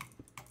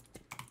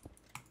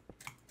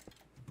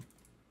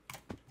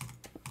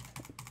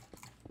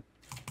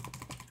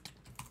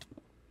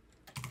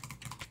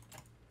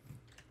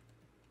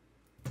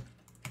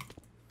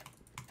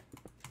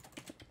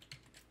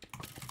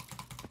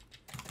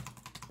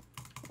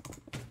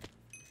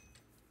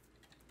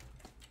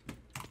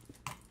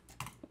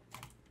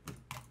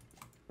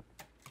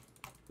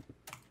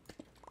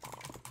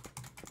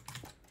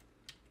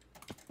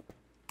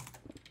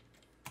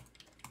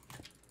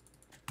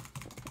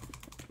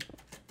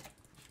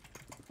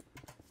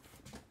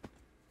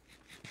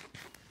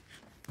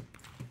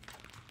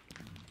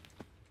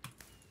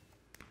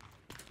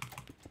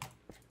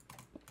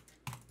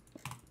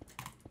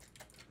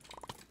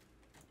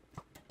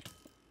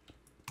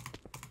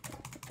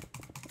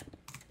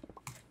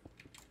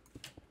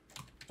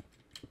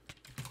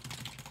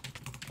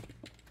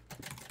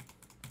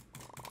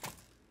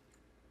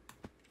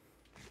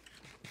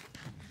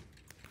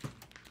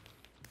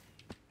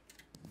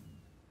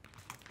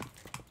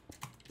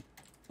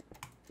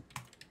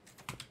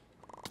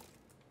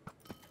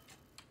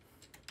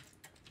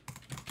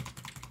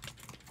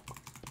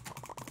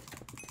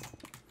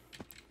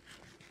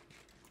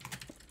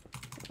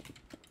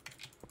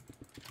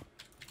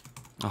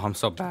 Oh, I'm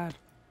so bad.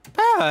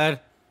 Bad.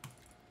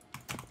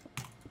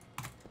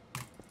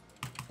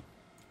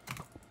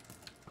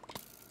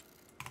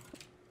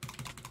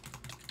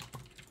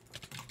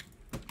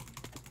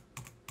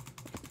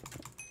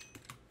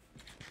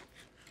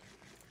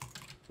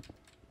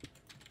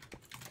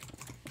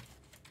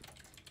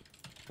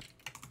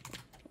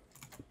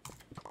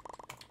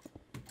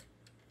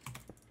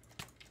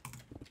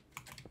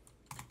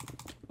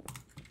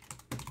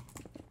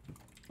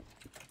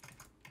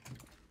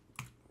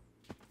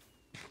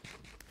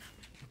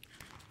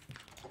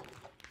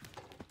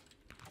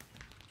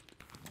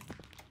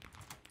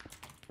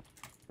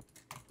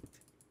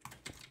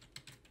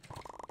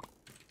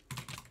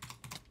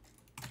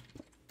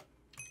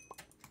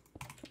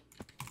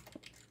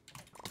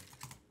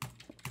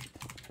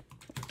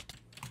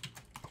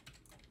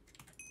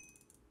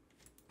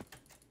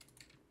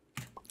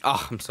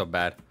 Oh, I'm so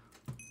bad.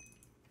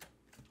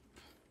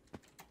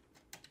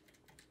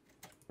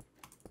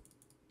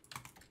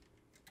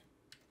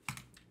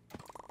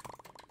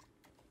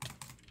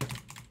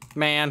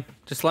 Man,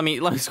 just let me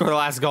score the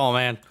last goal,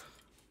 man.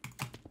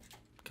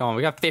 Come on,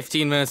 we got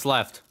 15 minutes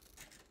left.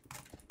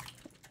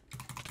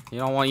 You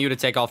don't want you to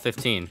take all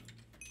 15.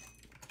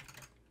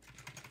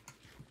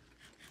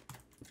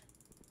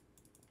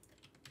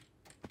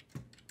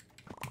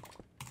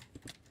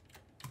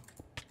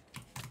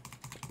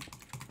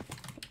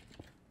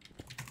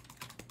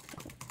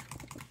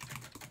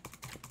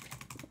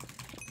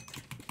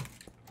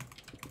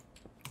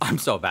 I'm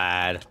so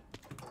bad.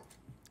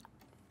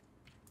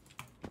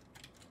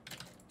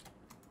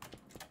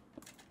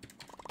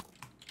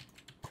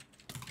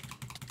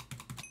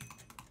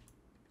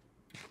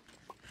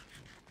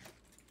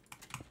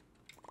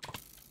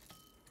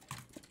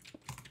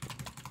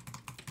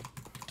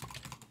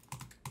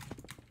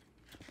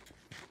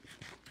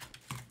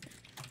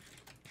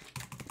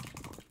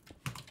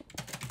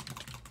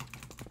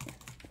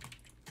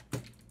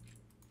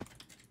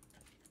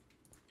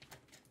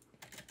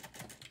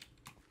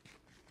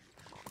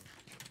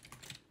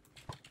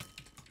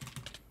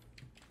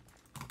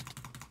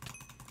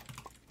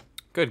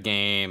 Good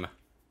game.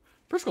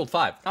 Bridge Gold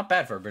 5. Not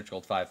bad for a Bridge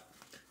Gold 5.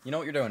 You know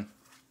what you're doing.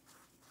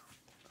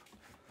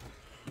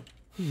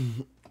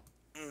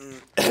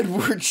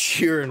 Edward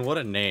Sheeran. What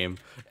a name.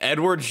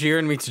 Edward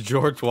Sheeran meets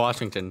George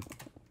Washington.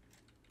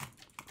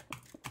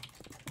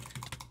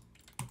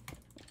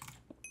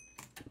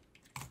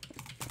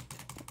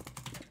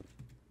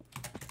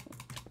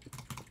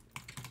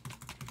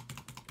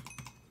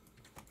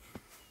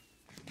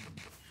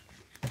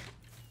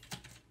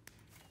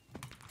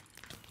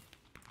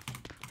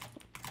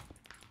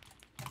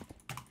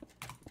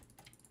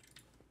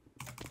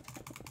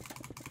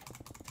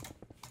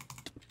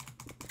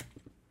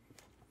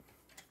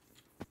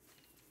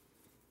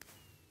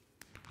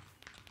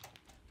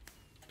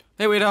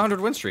 Hey, we had a 100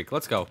 win streak.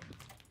 Let's go.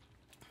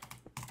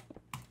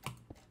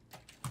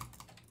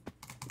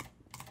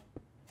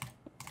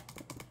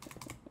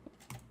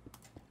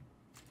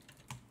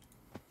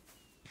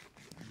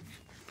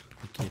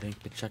 Okay,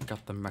 check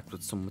out the Mac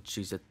with so much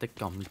cheese that they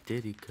call me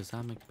Diddy. Cause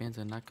I make bands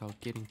and I call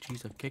getting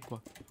cheese a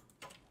cakewalk.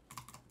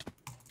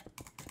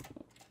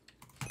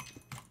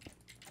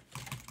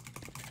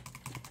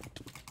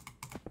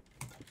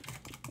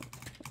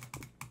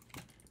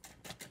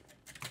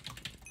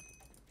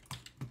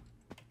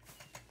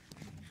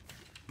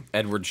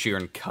 Edward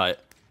Sheeran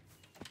cut.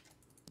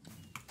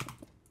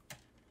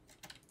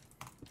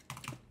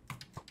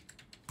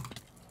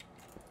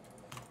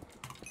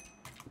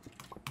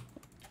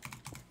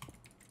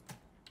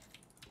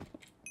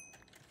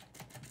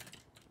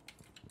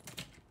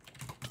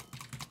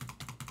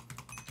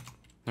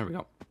 There we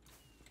go.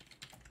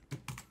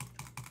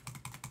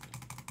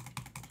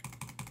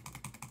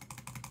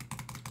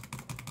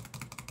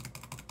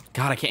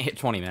 God, I can't hit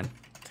 20, man.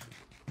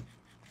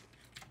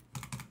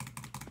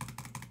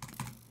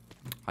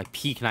 Like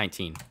peak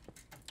 19.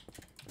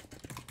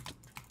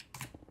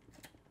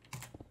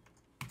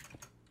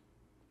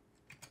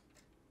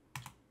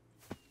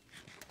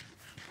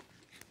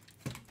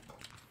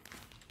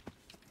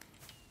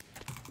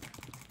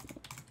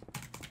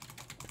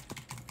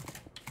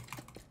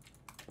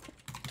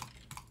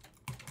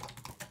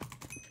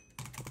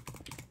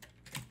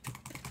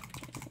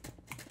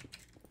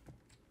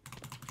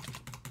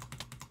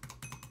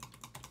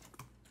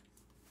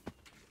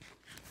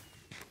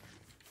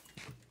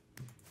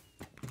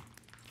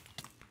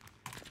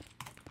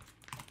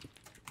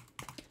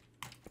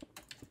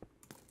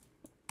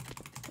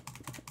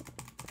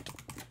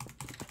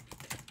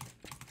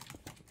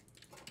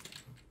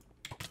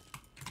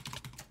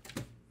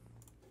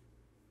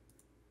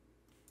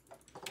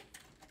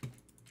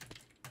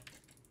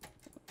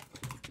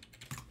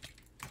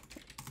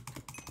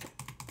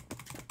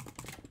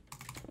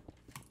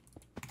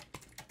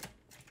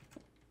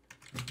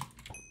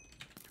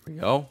 Here we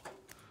go.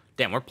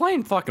 Damn, we're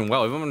playing fucking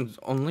well. We've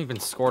only been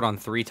scored on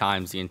 3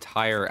 times the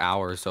entire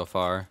hour so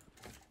far.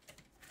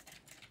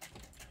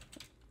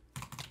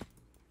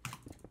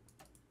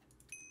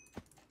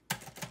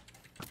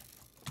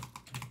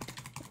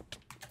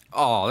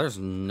 Oh, there's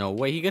no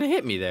way he could have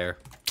hit me there.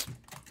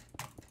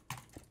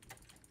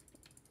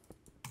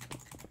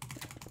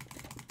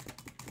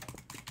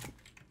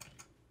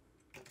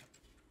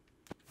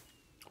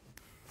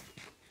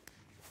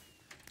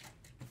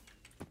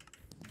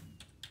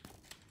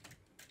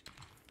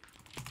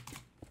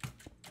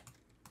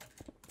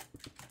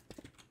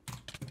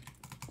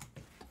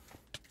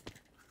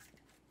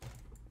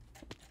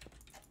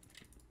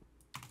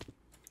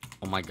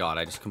 Oh my god,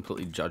 I just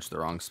completely judged the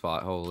wrong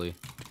spot. Holy.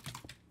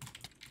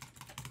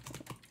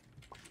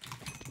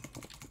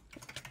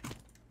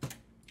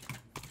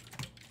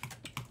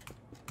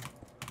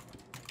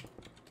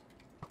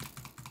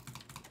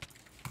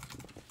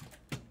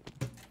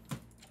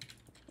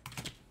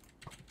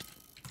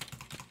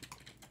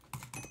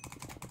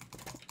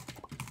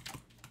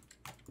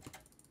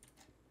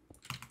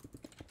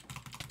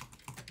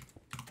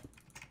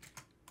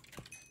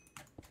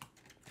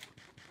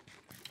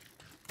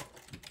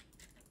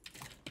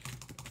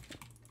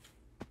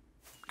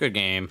 Good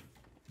game.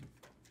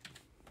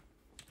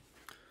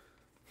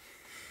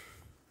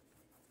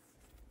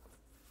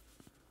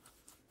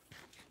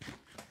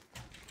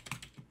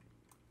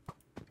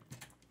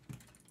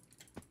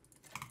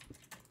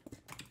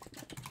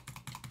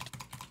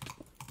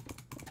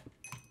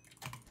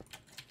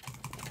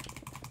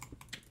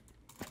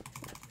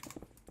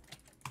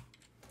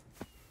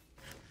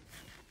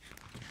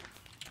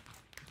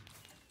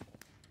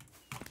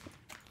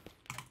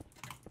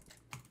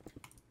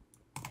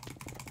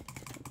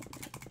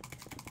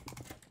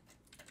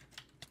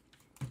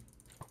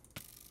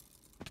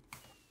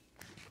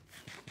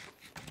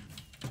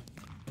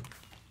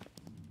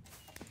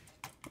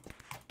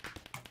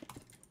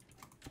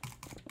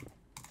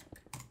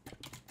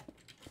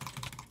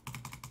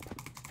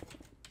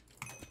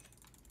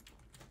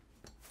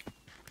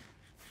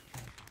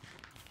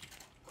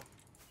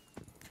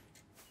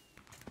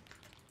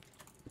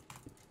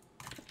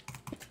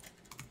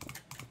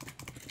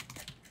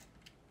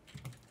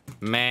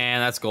 Man,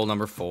 that's goal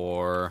number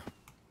 4.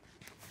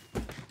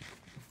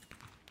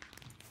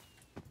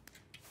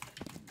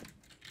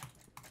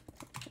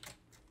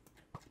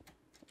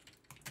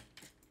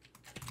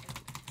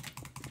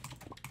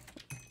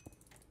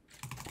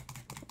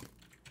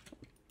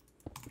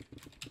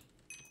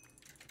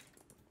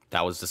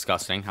 That was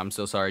disgusting. I'm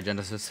so sorry,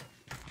 Genesis.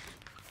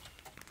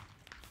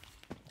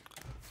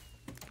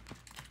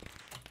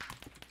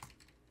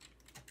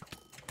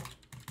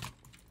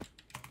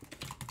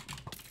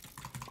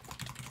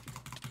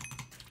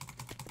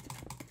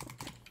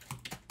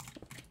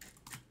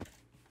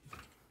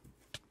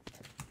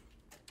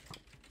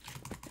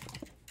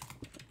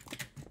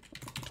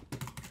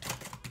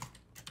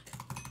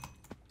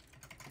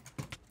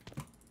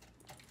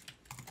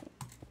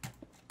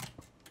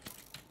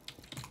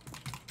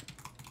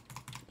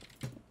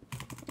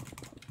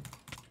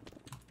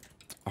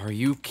 Are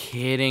you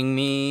kidding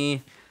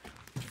me?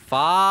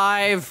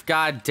 5?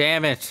 God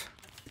damn it.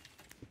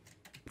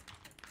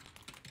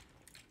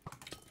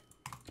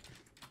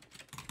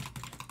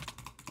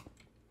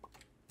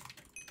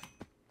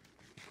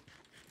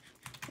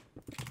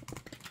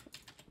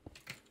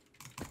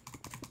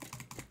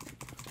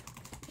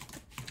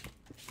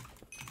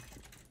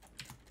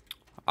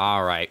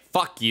 All right.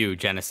 Fuck you,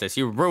 Genesis.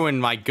 You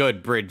ruined my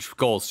good bridge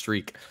goal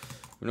streak.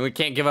 We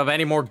can't give up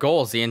any more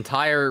goals the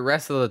entire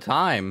rest of the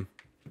time.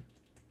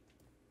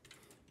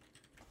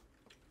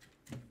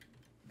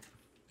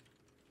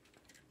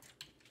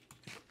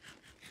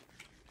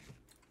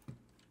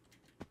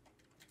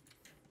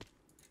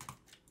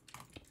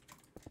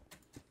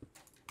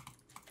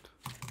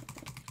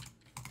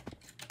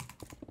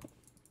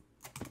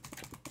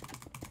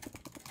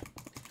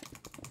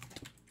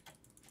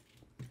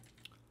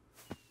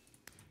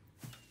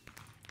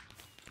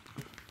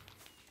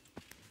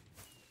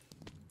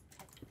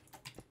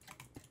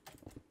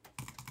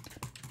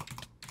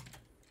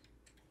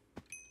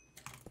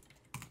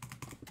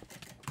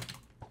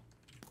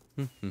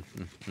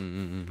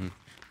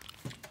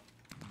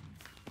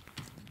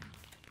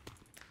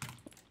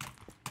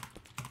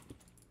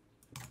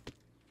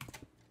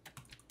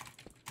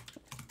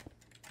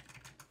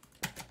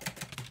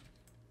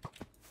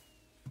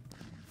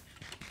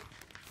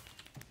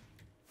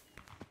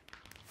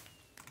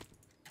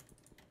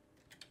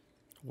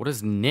 What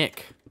is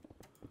Nick?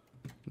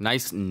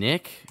 Nice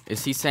Nick?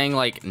 Is he saying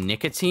like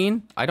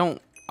nicotine? I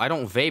don't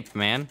vape,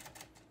 man.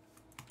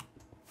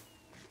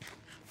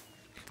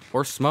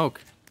 Or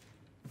smoke.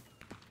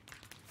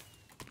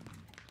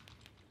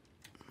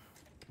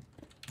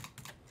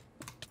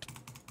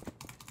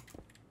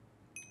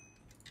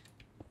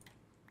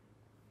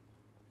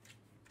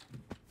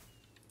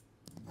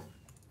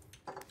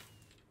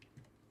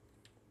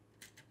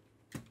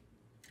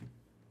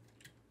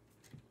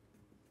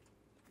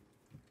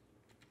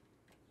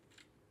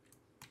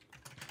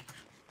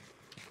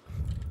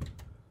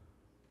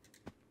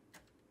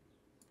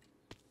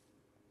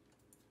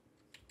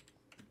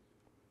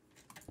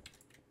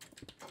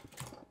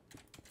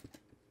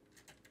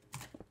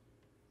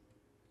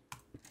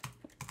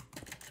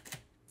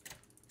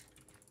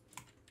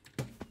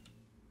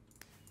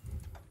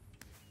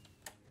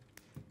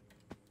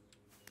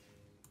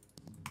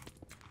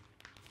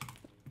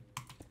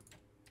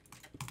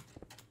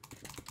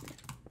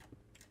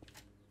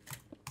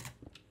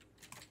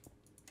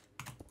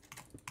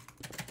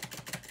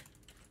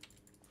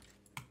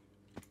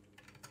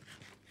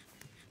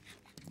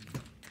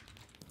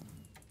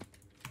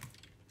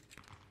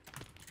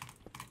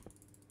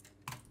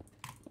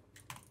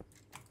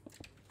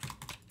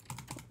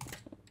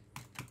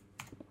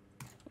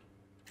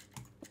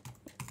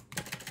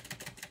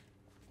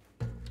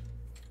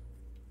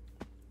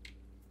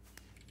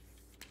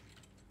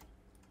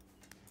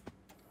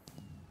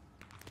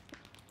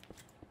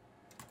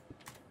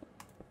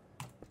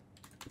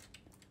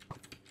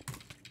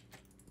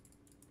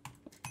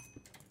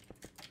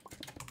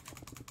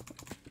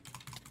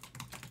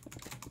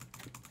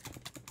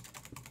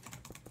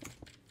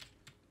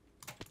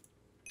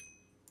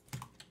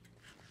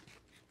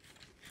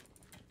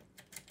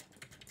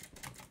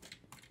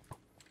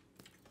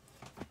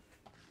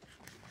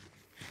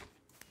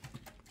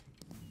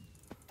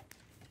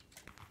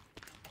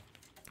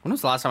 When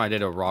was the last time I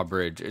did a raw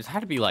bridge? It had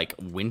to be like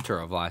winter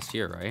of last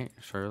year, right?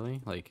 Surely,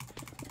 like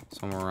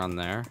somewhere around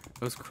there.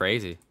 It was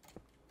crazy.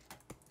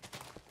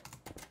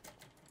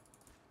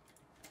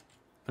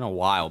 Been a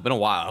while. Been a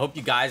while. I hope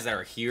you guys that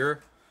are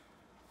here,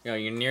 you know,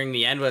 you're nearing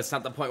the end, but it's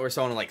not the point where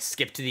someone will like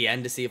skip to the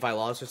end to see if I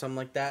lost or something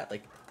like that.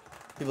 Like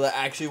people that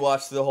actually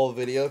watch the whole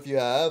video, if you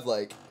have,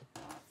 like,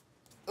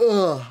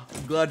 ugh,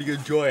 I'm glad you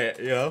enjoy it,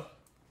 you know?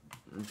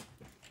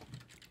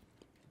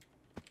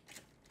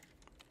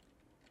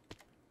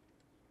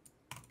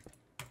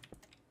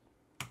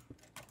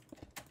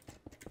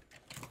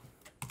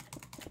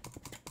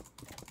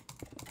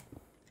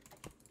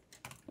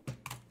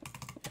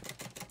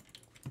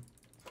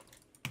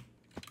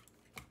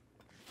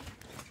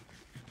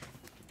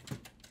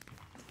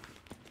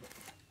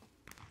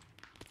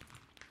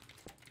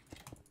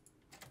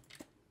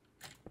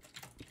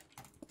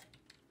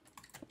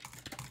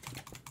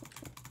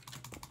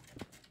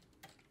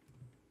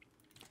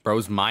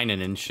 Bro's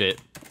mining and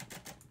shit.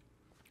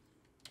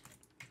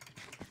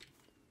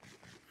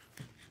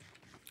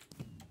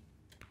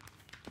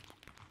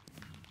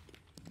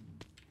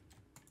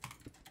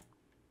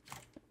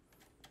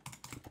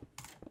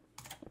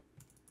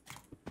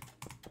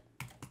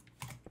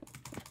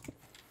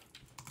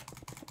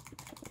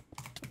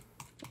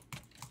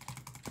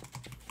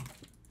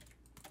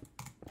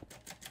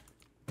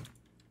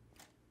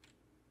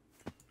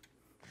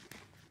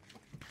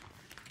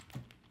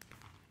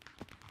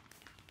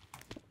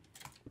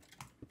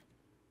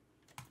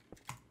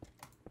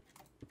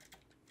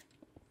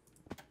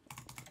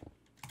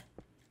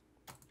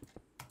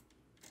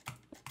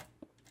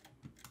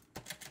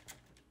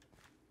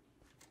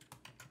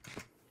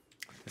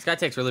 This guy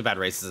takes really bad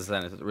races,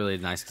 and it's really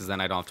nice because then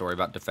I don't have to worry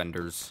about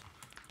defenders.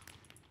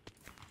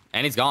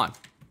 And he's gone.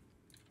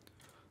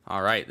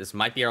 All right, this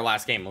might be our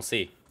last game. We'll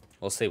see.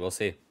 We'll see. We'll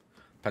see.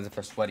 Depends if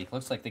they're sweaty.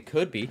 Looks like they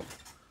could be.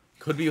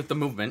 Could be with the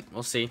movement.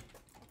 We'll see.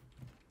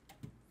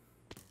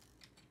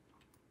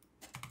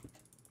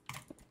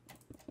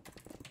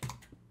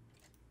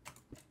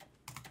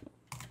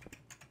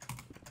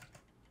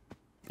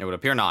 It would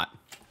appear not.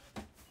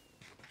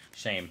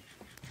 Shame.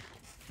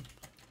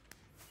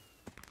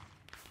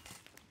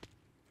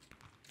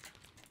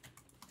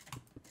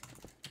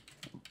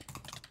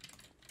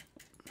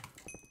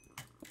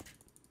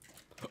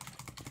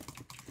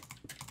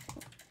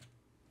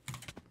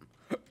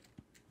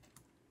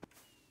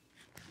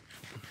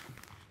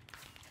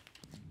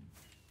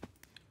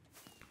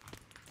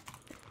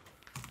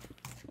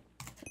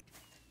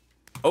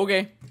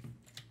 Okay.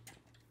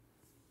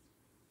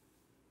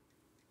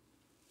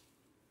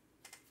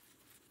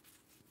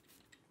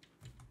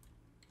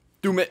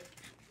 Doom it.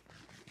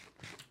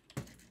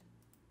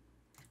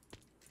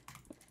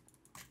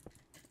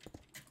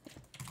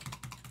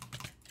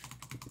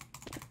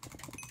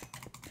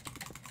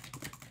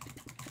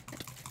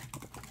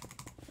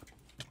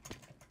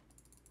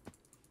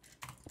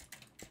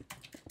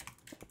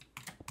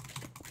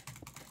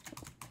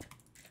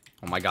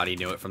 Oh my god, he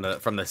knew it from the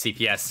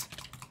CPS.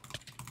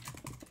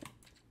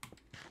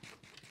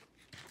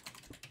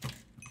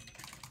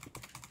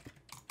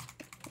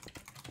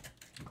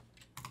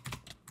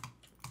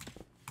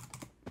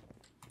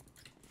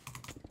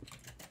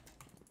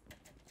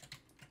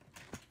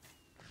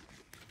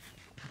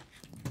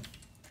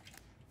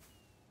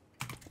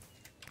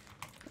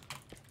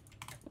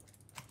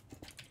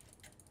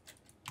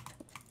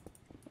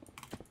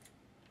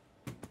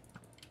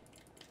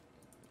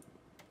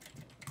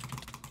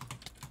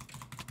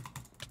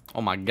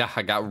 Oh my god,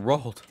 I got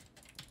rolled.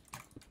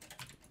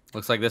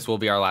 Looks like this will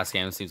be our last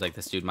game. It seems like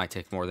this dude might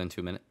take more than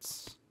 2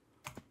 minutes.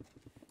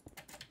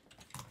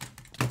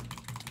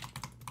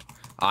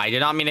 I did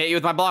not mean to hit you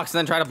with my blocks and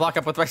then try to block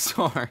up with my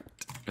sword.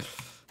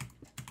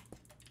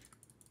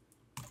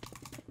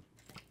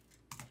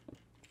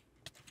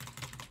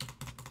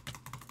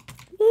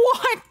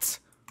 What?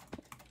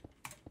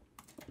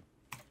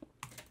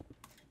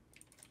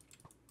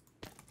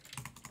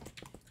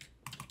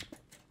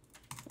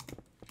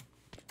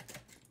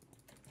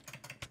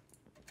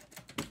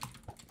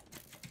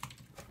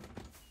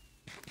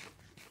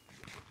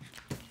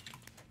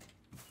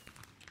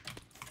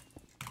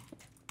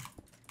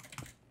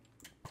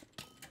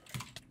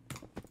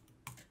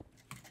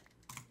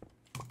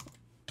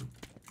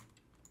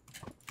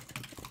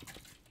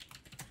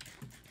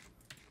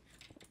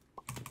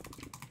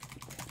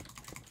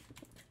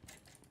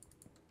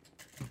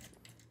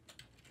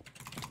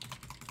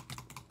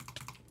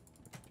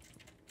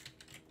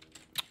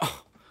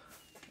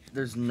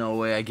 There's no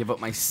way I give up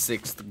my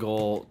 6th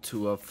goal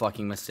to a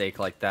fucking mistake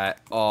like that.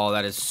 Oh,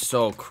 that is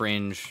so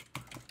cringe.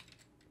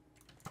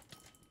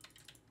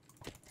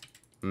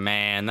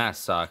 Man, that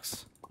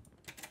sucks.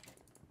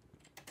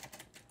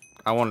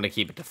 I wanted to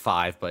keep it to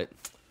 5, but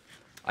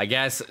I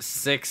guess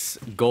 6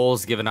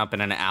 goals given up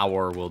in an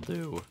hour will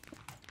do.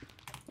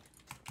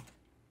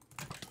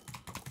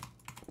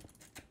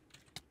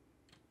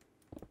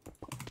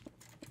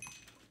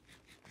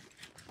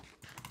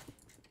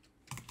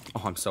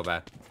 Oh, I'm so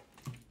bad.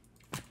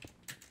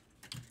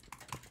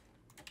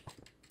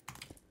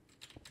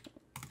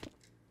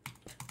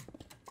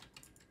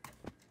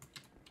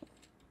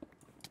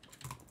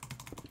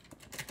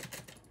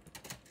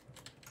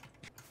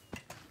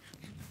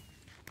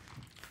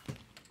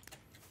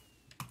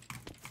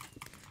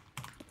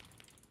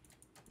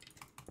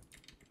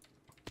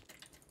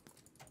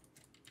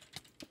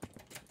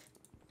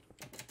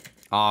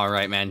 All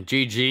right, man.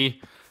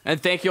 GG.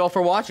 And thank you all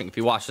for watching. If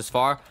you watched this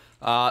far,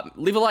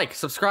 leave a like,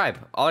 subscribe,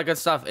 all that good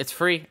stuff. It's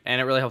free, and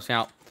it really helps me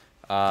out.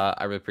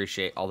 I really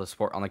appreciate all the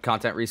support on the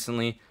content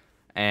recently.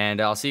 And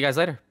I'll see you guys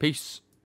later. Peace.